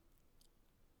me,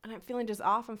 and I'm feeling just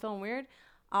off, I'm feeling weird,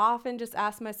 I often just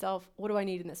ask myself, what do I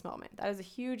need in this moment? That is a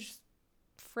huge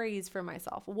phrase for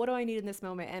myself. What do I need in this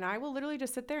moment? And I will literally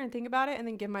just sit there and think about it and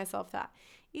then give myself that.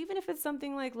 Even if it's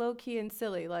something like low key and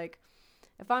silly, like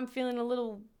if I'm feeling a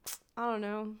little, I don't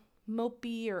know,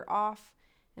 mopey or off,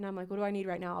 and I'm like, what do I need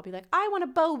right now? I'll be like, I want a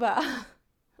boba.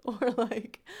 Or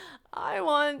like, I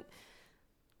want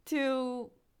to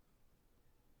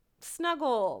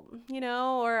snuggle,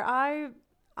 or I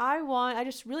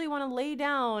just really want to lay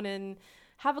down and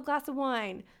have a glass of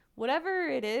wine. Whatever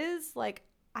it is, like,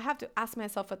 I have to ask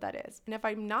myself what that is. And if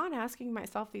I'm not asking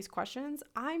myself these questions,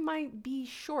 I might be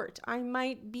short. I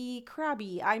might be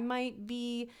crabby. I might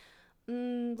be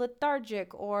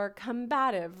lethargic or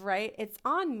combative, right? It's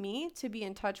on me to be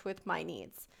in touch with my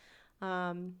needs.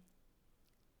 And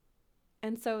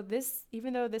so this,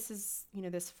 even though this is,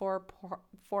 this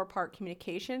four-part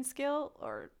communication skill,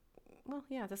 or, well,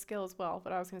 yeah, the skill as well,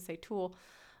 but I was going to say tool,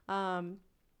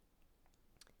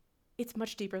 it's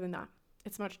much deeper than that.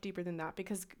 It's much deeper than that,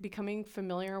 because becoming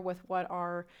familiar with what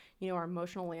our, our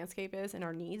emotional landscape is and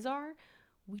our needs are,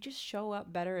 we just show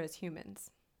up better as humans.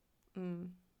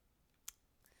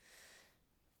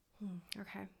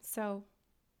 Okay, so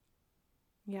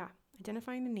yeah,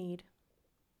 identifying the need.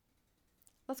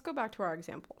 Let's go back to our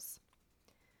examples.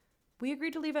 We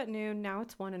agreed to leave at noon. Now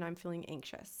it's 1 and I'm feeling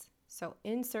anxious. So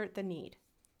insert the need.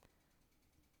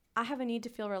 I have a need to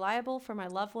feel reliable for my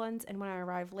loved ones, and when I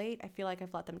arrive late, I feel like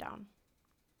I've let them down.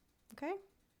 Okay?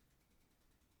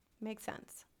 Makes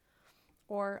sense.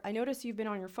 Or I notice you've been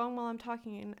on your phone while I'm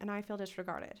talking and I feel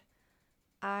disregarded.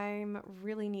 I'm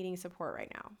really needing support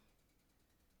right now.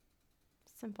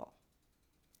 Simple.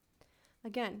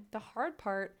 Again, the hard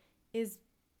part is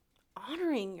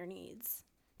honoring your needs,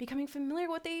 becoming familiar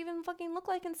with what they even fucking look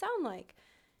like and sound like.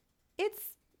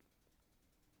 It's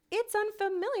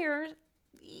unfamiliar,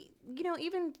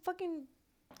 even fucking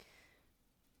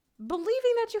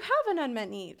believing that you have an unmet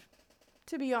need,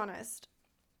 to be honest.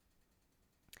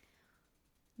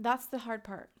 That's the hard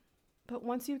part. But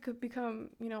once you could become,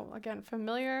 again,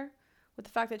 familiar with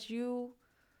the fact that you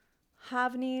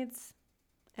have needs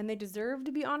and they deserve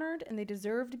to be honored and they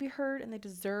deserve to be heard and they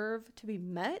deserve to be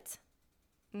met,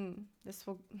 this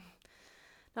will,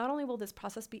 not only will this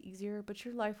process be easier, but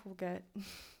your life will get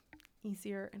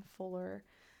easier and fuller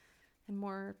and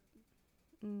more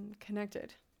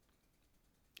connected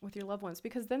with your loved ones,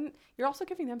 because then you're also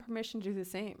giving them permission to do the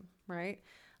same, right?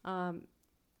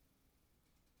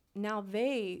 Now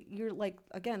you're like,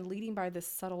 again, leading by this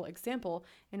subtle example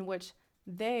in which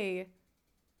they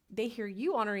hear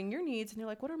you honoring your needs and you're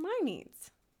like, what are my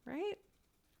needs? Right?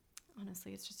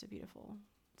 Honestly, it's just a beautiful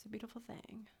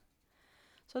thing.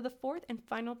 So the fourth and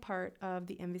final part of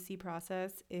the MVC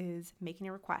process is making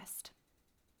a request.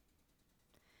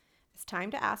 It's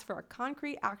time to ask for a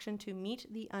concrete action to meet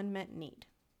the unmet need.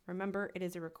 Remember, it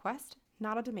is a request,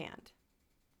 not a demand.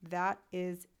 That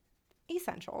is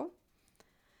essential.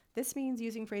 This means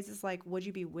using phrases like, would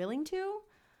you be willing to?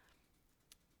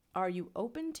 Are you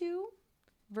open to?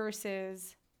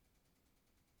 Versus,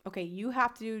 okay, you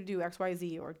have to do X, Y,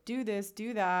 Z, or do this,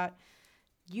 do that.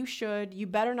 You should, you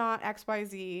better not X, Y,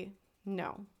 Z.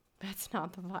 No, that's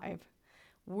not the vibe.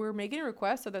 We're making a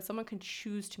request so that someone can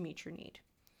choose to meet your need.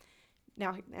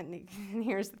 Now, and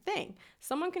here's the thing.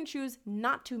 Someone can choose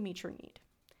not to meet your need.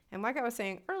 And like I was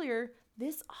saying earlier,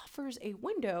 this offers a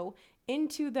window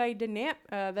into the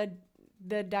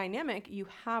dynamic you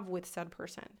have with said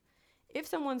person. If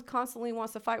someone constantly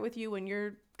wants to fight with you when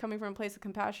you're coming from a place of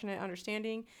compassionate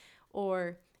understanding,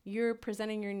 or you're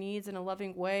presenting your needs in a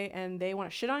loving way and they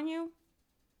want to shit on you,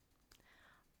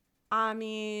 I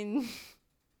mean,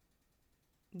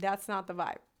 that's not the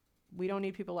vibe. We don't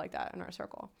need people like that in our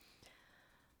circle.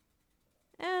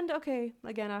 And okay,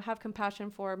 again, I have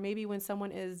compassion for maybe when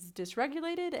someone is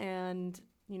dysregulated and,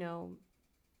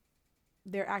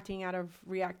 they're acting out of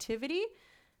reactivity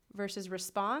versus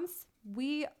response.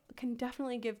 We can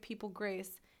definitely give people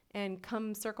grace and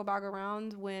come circle back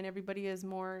around when everybody is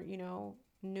more,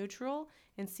 neutral,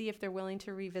 and see if they're willing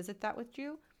to revisit that with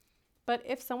you. But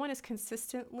if someone is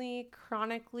consistently,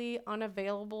 chronically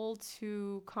unavailable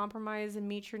to compromise and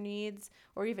meet your needs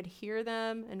or even hear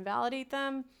them and validate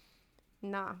them,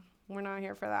 nah, we're not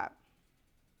here for that.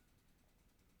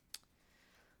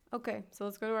 Okay, so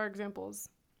let's go to our examples.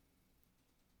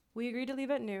 We agreed to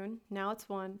leave at noon. Now it's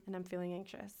 1 and I'm feeling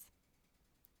anxious.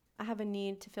 I have a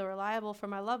need to feel reliable for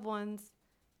my loved ones,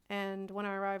 and when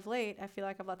I arrive late, I feel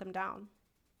like I've let them down.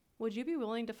 Would you be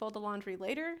willing to fold the laundry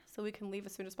later so we can leave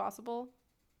as soon as possible?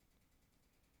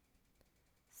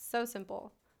 So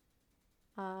simple.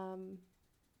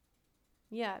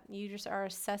 You just are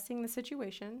assessing the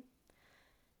situation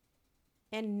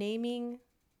and naming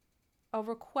a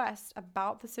request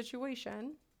about the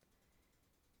situation.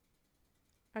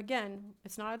 Again,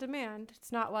 it's not a demand.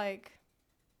 It's not like,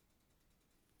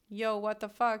 yo, what the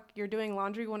fuck? You're doing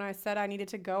laundry when I said I needed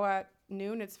to go at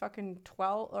noon. It's fucking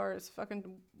 12 or it's fucking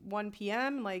 1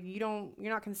 p.m. Like, you're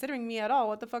not considering me at all.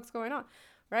 What the fuck's going on?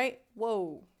 Right?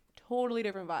 Whoa. Totally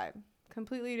different vibe.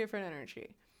 Completely different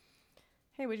energy.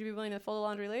 Hey, would you be willing to fold the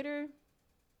laundry later?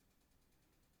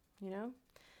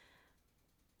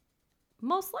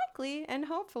 Most likely and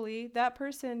hopefully that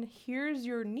person hears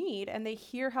your need and they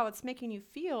hear how it's making you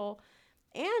feel,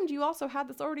 and you also had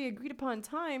this already agreed upon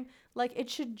time. Like,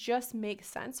 it should just make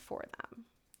sense for them.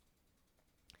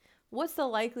 What's the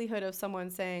likelihood of someone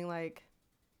saying like,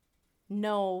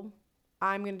 no,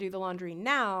 I'm going to do the laundry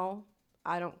now.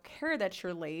 I don't care that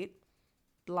you're late,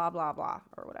 blah, blah, blah,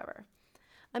 or whatever.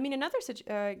 I mean,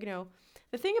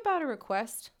 the thing about a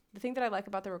request, the thing that I like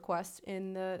about the request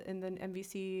in the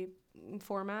MVC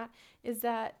format is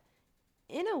that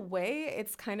in a way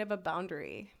it's kind of a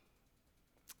boundary.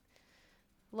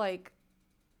 Like,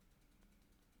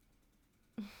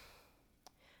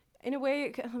 in a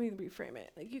way, let me reframe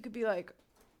it. Like, you could be like,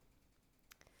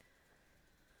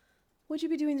 would you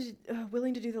be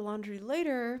willing to do the laundry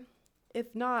later?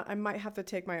 If not, I might have to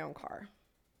take my own car.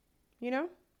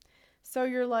 So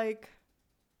you're like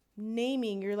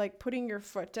you're like putting your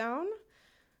foot down,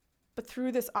 but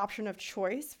through this option of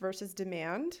choice versus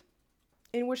demand,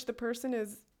 in which the person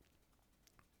is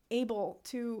able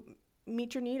to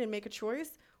meet your need and make a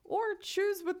choice or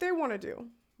choose what they want to do,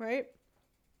 right?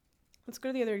 Let's go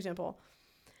to the other example.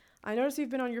 I notice you've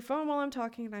been on your phone while I'm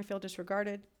talking and I feel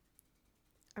disregarded.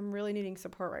 I'm really needing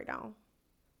support right now.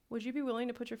 Would you be willing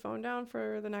to put your phone down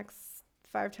for the next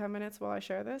 5-10 minutes while I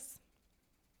share this?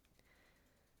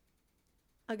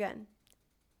 Again,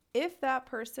 if that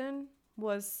person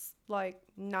was like,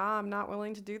 nah, I'm not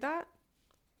willing to do that,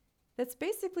 that's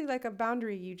basically like a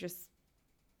boundary you just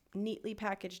neatly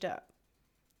packaged up.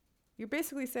 you're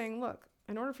basically saying, look,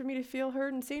 in order for me to feel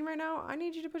heard and seen right now, I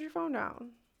need you to put your phone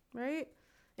down, right?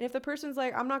 And if the person's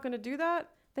like, I'm not going to do that,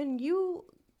 then you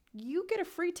get a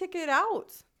free ticket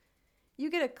out. You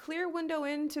get a clear window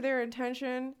into their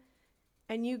intention,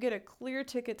 and you get a clear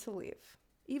ticket to leave.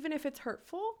 Even if it's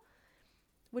hurtful,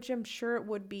 which I'm sure it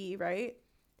would be, right?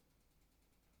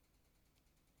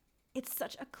 It's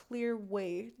such a clear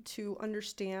way to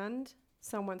understand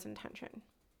someone's intention.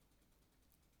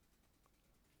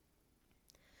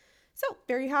 So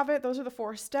there you have it. Those are the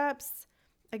 4 steps.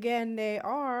 Again, they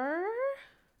are...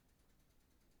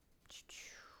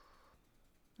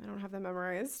 I don't have them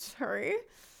memorized. Sorry.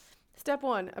 Step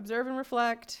 1, observe and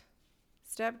reflect.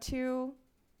 Step 2,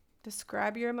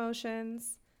 describe your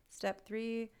emotions. Step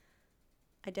 3,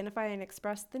 identify and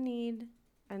express the need.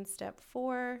 And step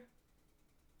 4,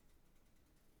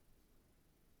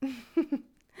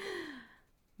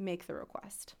 make the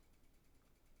request.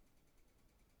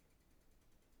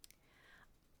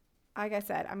 Like I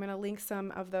said, I'm going to link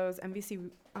some of those MVC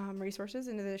resources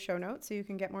into the show notes so you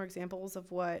can get more examples of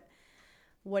what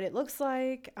it looks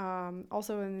like.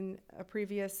 Also, in a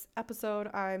previous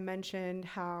episode, I mentioned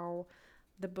how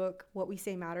the book What We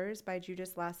Say Matters by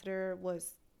Judith Lasater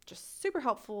was just super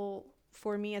helpful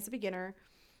for me as a beginner.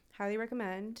 Highly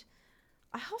recommend.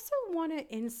 I also want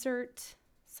to insert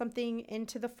something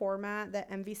into the format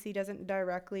that MVC doesn't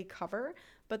directly cover,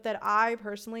 but that I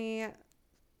personally,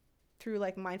 through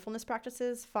like mindfulness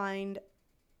practices, find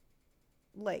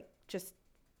like just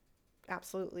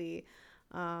absolutely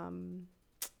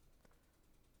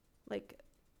like,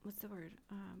 what's the word?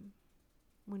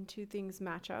 When 2 things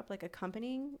match up, like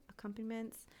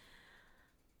accompaniments.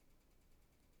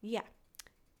 Yeah,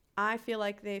 I feel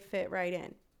like they fit right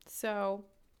in. So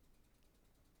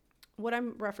what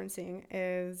I'm referencing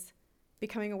is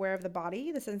becoming aware of the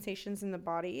body, the sensations in the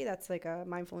body. That's like a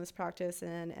mindfulness practice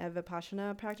and a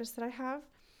Vipassana practice that I have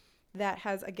that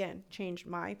has, again, changed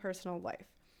my personal life.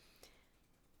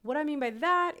 What I mean by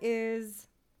that is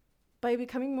by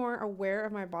becoming more aware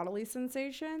of my bodily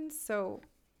sensations. So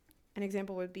an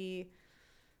example would be,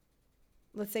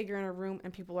 let's say you're in a room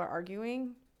and people are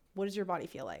arguing. What does your body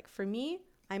feel like? For me,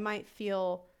 I might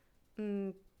feel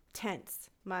tense.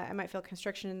 I might feel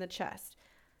constriction in the chest.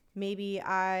 Maybe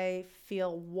I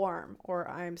feel warm or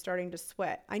I'm starting to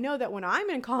sweat. I know that when I'm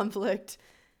in conflict,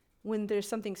 when there's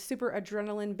something super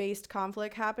adrenaline-based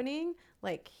conflict happening,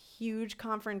 like huge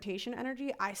confrontation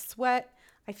energy, I sweat.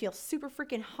 I feel super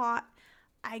freaking hot.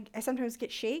 I sometimes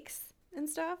get shakes and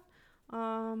stuff.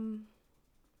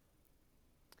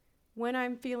 When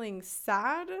I'm feeling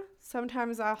sad,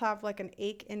 sometimes I'll have like an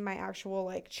ache in my actual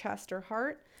like chest or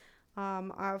heart.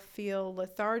 I'll feel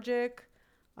lethargic.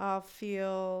 I'll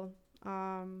feel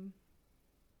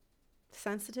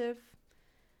sensitive.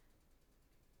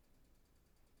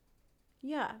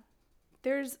 Yeah,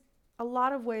 there's a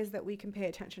lot of ways that we can pay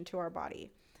attention to our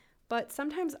body. But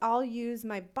sometimes I'll use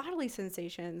my bodily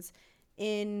sensations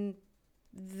in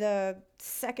the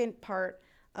second part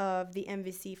of the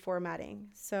MVC formatting.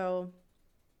 So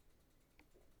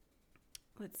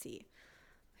let's see.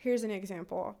 Here's an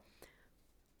example.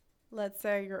 Let's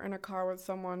say you're in a car with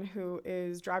someone who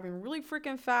is driving really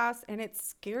freaking fast and it's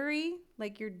scary,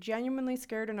 like you're genuinely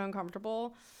scared and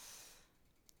uncomfortable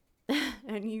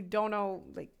and you don't know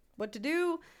like what to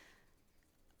do.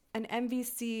 An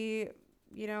MVC,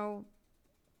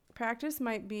 practice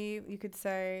might be, you could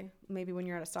say, maybe when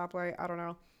you're at a stoplight, I don't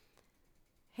know.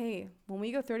 Hey, when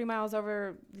we go 30 miles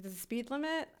over the speed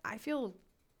limit, I feel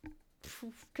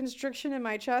constriction in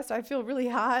my chest. I feel really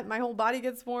hot. My whole body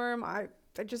gets warm. I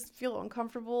just feel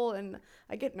uncomfortable and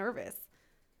I get nervous.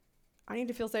 I need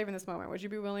to feel safe in this moment. Would you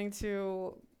be willing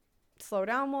to slow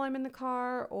down while I'm in the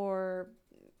car? Or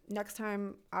next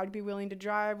time I'd be willing to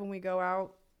drive when we go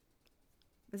out?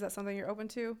 Is that something you're open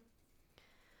to?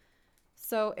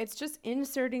 So it's just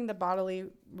inserting the bodily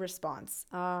response.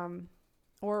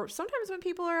 Or sometimes when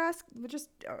people are asked, just,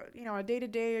 a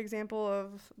day-to-day example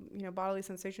of, bodily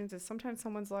sensations is sometimes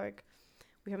someone's like,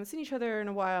 we haven't seen each other in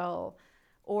a while.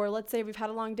 Or let's say we've had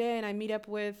a long day and I meet up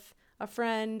with a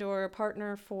friend or a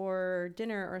partner for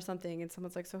dinner or something. And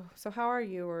someone's like, so how are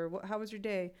you? Or how was your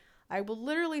day? I will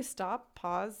literally stop,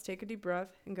 pause, take a deep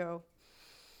breath and go,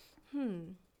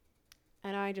 And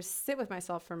I just sit with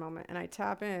myself for a moment and I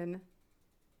tap in.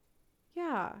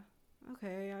 Yeah,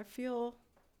 okay, I feel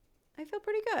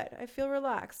pretty good. I feel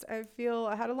relaxed. I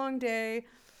had a long day. It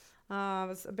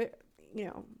was a bit,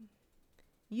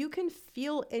 you can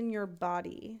feel in your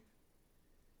body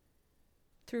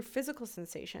through physical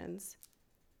sensations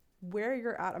where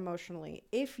you're at emotionally.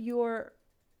 If you're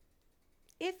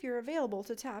available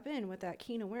to tap in with that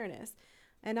keen awareness,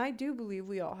 And I do believe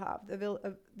we all have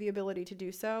the ability to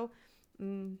do so.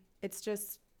 It's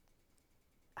just,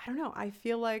 I don't know. I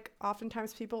feel like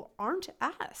oftentimes people aren't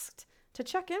asked to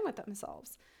check in with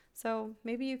themselves. So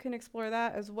maybe you can explore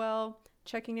that as well.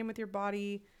 Checking in with your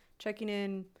body, checking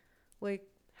in, like,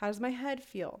 how does my head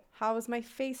feel? How does my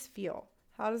face feel?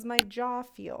 How does my jaw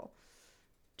feel?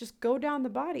 Just go down the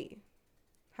body.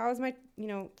 How is my,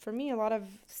 for me, a lot of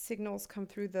signals come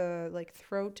through the like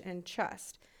throat and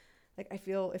chest. Like if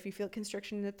you feel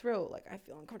constriction in the throat, like I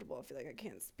feel uncomfortable. I feel like I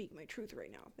can't speak my truth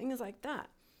right now. Things like that.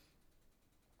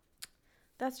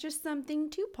 That's just something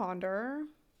to ponder.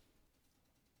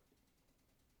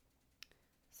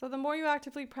 So the more you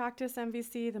actively practice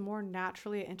MVC, the more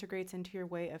naturally it integrates into your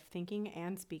way of thinking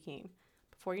and speaking.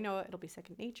 Before you know it, it'll be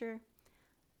second nature.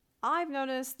 I've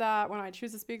noticed that when I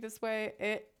choose to speak this way,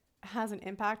 it has an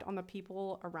impact on the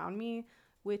people around me,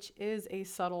 which is a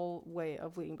subtle way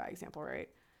of leading by example, right?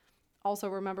 Also,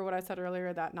 remember what I said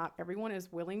earlier, that not everyone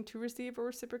is willing to receive or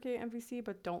reciprocate MVC,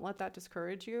 but don't let that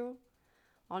discourage you.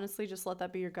 Honestly, just let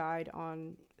that be your guide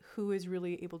on who is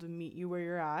really able to meet you where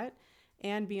you're at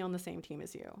and be on the same team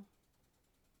as you.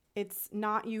 It's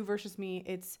not you versus me.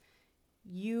 It's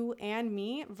you and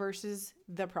me versus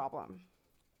the problem.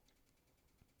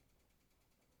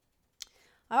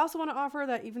 I also want to offer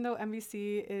that even though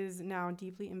MVC is now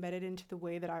deeply embedded into the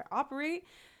way that I operate,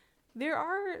 there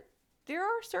are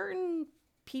certain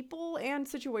people and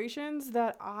situations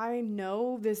that I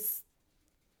know this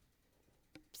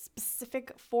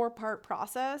specific 4-part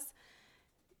process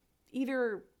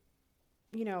either,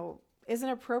 isn't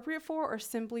appropriate for, or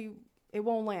simply it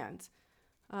won't land.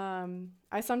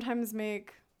 I sometimes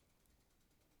make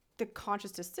the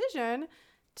conscious decision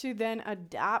to then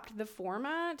adapt the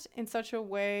format in such a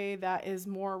way that is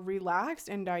more relaxed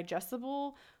and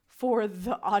digestible for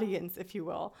the audience, if you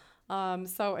will.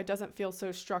 So it doesn't feel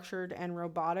so structured and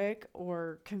robotic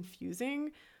or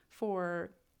confusing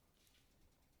for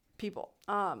people.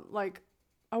 Like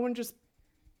I wouldn't just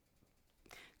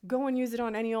go and use it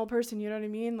on any old person, you know what I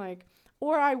mean? Like,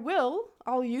 or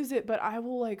I'll use it, but I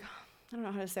will I don't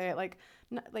know how to say it, like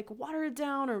water it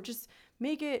down or just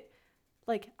make it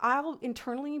I'll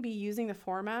internally be using the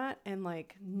format and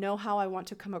know how I want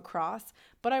to come across,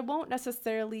 but I won't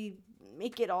necessarily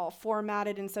make it all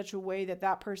formatted in such a way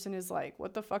that person is like,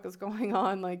 what the fuck is going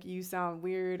on? You sound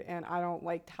weird and I don't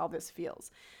like how this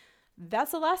feels.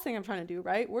 That's the last thing I'm trying to do,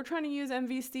 right? We're trying to use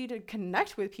MVC to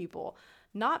connect with people,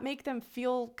 not make them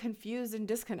feel confused and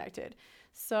disconnected.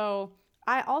 So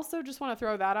I also just want to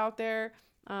throw that out there,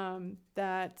 and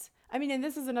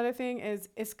this is another thing, is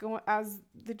it's going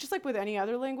just like with any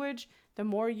other language, the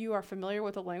more you are familiar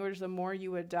with the language, the more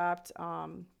you adapt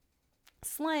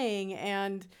slang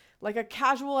and a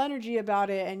casual energy about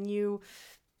it, and you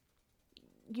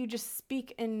just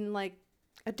speak in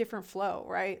a different flow,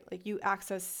 right? You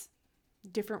access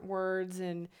different words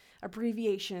and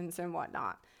abbreviations and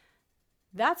whatnot.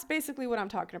 That's basically what I'm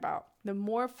talking about. The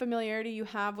more familiarity you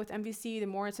have with MVC, the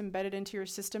more it's embedded into your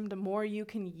system, the more you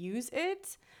can use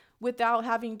it without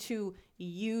having to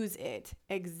use it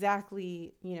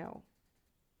exactly,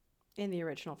 in the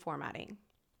original formatting.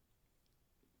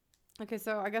 Okay,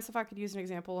 so I guess if I could use an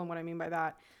example and what I mean by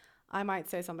that, I might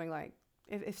say something like,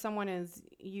 if someone is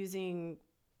using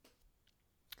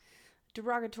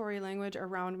derogatory language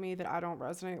around me that I don't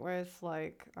resonate with,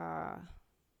 let's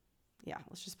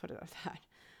just put it at that.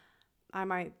 I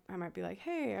might be like,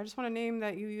 hey, I just want to name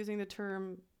that you using the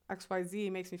term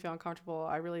XYZ makes me feel uncomfortable.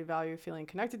 I really value feeling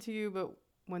connected to you, but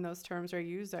when those terms are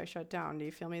used, I shut down. Do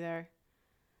you feel me there?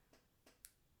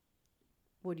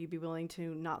 Would you be willing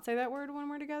to not say that word when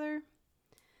we're together?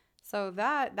 So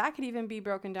that could even be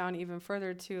broken down even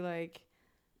further to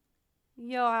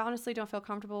yo, I honestly don't feel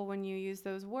comfortable when you use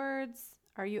those words.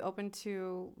 Are you open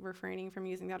to refraining from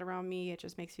using that around me? It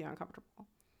just makes you uncomfortable.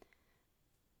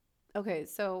 Okay,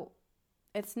 so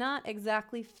it's not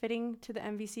exactly fitting to the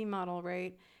MVC model,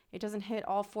 right? It doesn't hit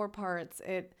all 4 parts.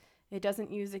 It doesn't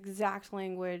use exact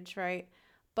language, right?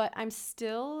 But I'm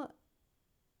still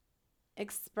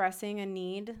expressing a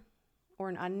need or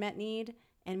an unmet need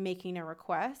and making a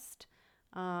request.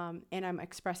 And I'm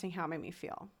expressing how it made me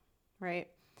feel, right?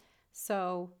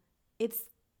 So it's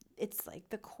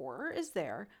the core is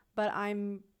there, but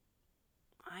I'm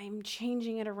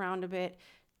changing it around a bit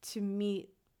to meet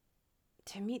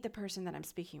the person that I'm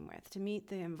speaking with, to meet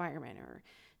the environment, or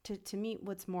to meet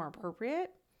what's more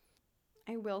appropriate.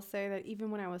 I will say that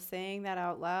even when I was saying that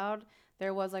out loud,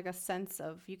 there was a sense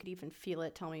of, you could even feel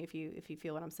it. Tell me if you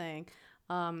feel what I'm saying.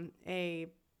 A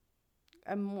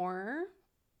more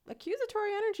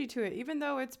accusatory energy to it, even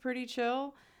though it's pretty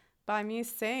chill. By me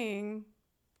saying,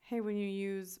 hey, when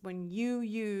you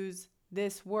use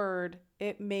this word,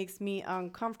 it makes me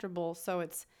uncomfortable. So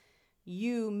it's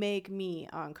you make me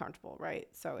uncomfortable, right?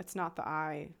 So it's not the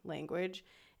I language.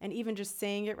 And even just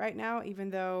saying it right now, even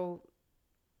though,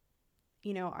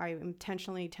 I'm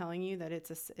intentionally telling you that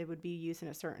it would be used in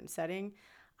a certain setting,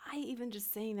 even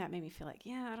just saying that made me feel like,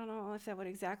 yeah, I don't know if that would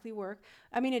exactly work.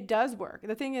 I mean, it does work.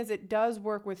 The thing is, it does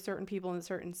work with certain people in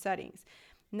certain settings.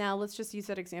 Now, let's just use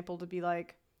that example to be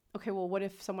like, okay, well, what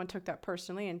if someone took that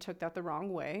personally and took that the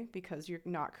wrong way because you're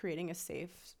not creating a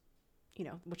safe,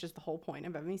 which is the whole point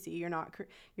of MVC.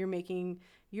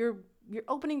 You're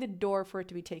opening the door for it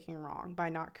to be taken wrong by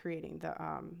not creating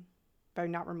by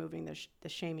not removing the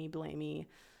shamey, blamey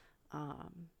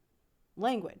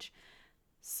language.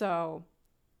 So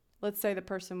let's say the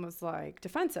person was like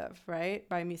defensive, right?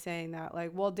 By me saying that,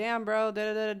 like, well, damn, bro,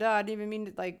 da da da da. I didn't even mean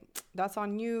to, like, that's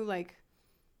on you. Like,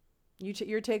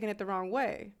 you're taking it the wrong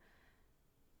way.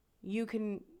 You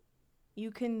can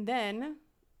then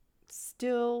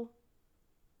still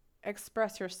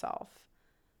express yourself.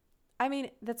 I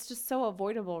mean, that's just so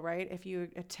avoidable, right? If you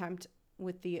attempt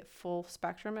with the full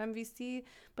spectrum MVC.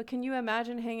 But can you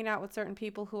imagine hanging out with certain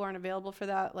people who aren't available for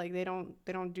that? Like, they don't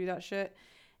do that shit.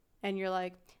 And you're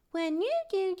like, when you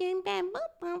do,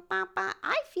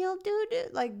 I feel doo-doo.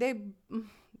 Like,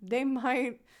 they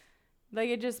might, like,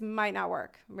 it just might not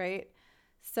work, right?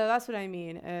 So that's what I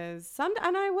mean is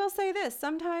and I will say this,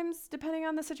 sometimes depending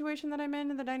on the situation that I'm in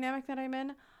and the dynamic that I'm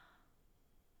in,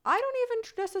 I don't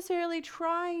even necessarily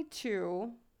try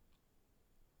to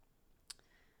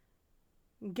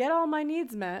get all my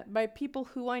needs met by people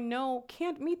who I know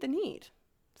can't meet the need.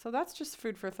 So that's just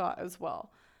food for thought as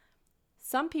well.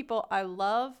 Some people I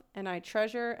love and I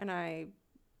treasure and I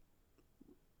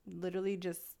literally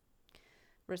just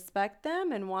respect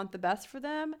them and want the best for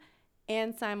them.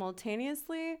 And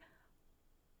simultaneously,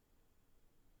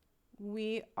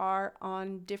 we are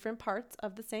on different parts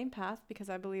of the same path because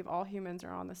I believe all humans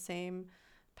are on the same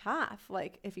path.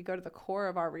 Like, if you go to the core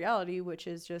of our reality, which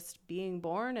is just being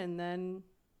born and then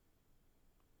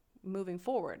moving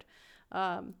forward,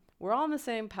 we're all on the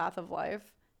same path of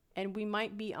life, and we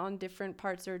might be on different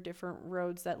parts or different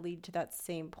roads that lead to that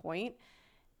same point.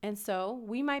 And so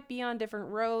we might be on different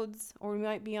roads, or we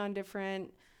might be on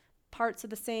different parts of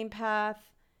the same path,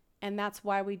 and that's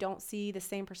why we don't see the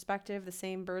same perspective, the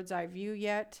same bird's eye view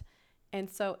yet. And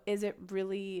so is it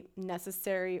really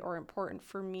necessary or important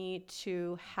for me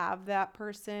to have that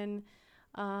person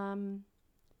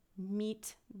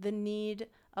meet the need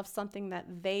of something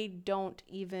that they don't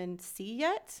even see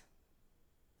yet?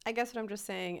 I guess what I'm just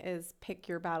saying is pick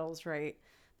your battles right.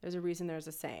 There's a reason there's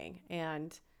a saying.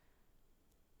 And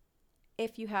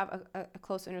if you have a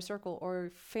close inner circle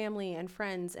or family and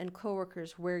friends and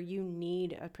coworkers where you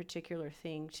need a particular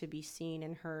thing to be seen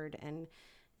and heard and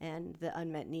the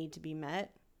unmet need to be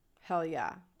met, hell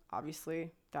yeah, obviously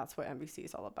that's what MVC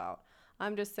is all about.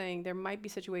 I'm just saying there might be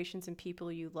situations and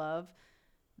people you love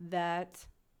that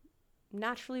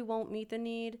naturally won't meet the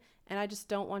need, and I just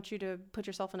don't want you to put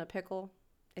yourself in a pickle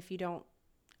if you don't.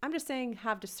 I'm just saying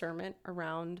have discernment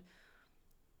around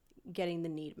getting the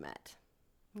need met.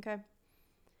 Okay?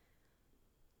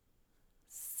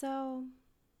 So,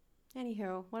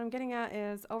 anywho, what I'm getting at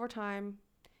is over time,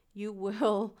 you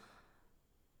will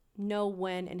know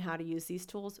when and how to use these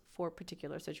tools for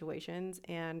particular situations.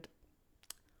 And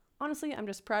honestly, I'm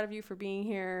just proud of you for being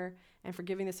here and for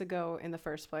giving this a go in the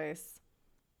first place.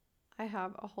 I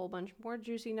have a whole bunch more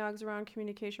juicy nugs around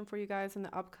communication for you guys in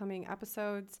the upcoming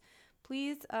episodes.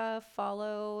 Please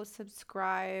follow,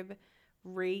 subscribe,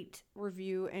 rate,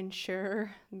 review, and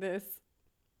share this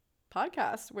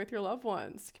podcast with your loved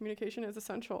ones. Communication is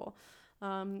essential.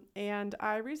 And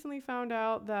I recently found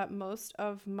out that most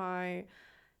of my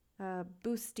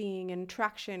boosting and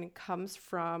traction comes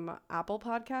from Apple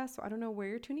Podcasts. So I don't know where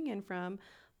you're tuning in from,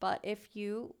 but if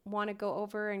you want to go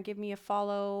over and give me a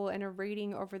follow and a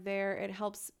rating over there, it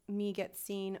helps me get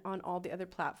seen on all the other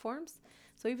platforms.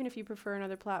 So even if you prefer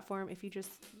another platform, if you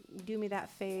just do me that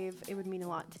fave, it would mean a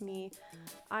lot to me.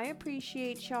 I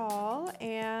appreciate y'all,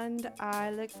 and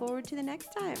I look forward to the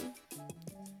next time.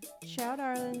 Ciao,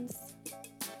 darlings.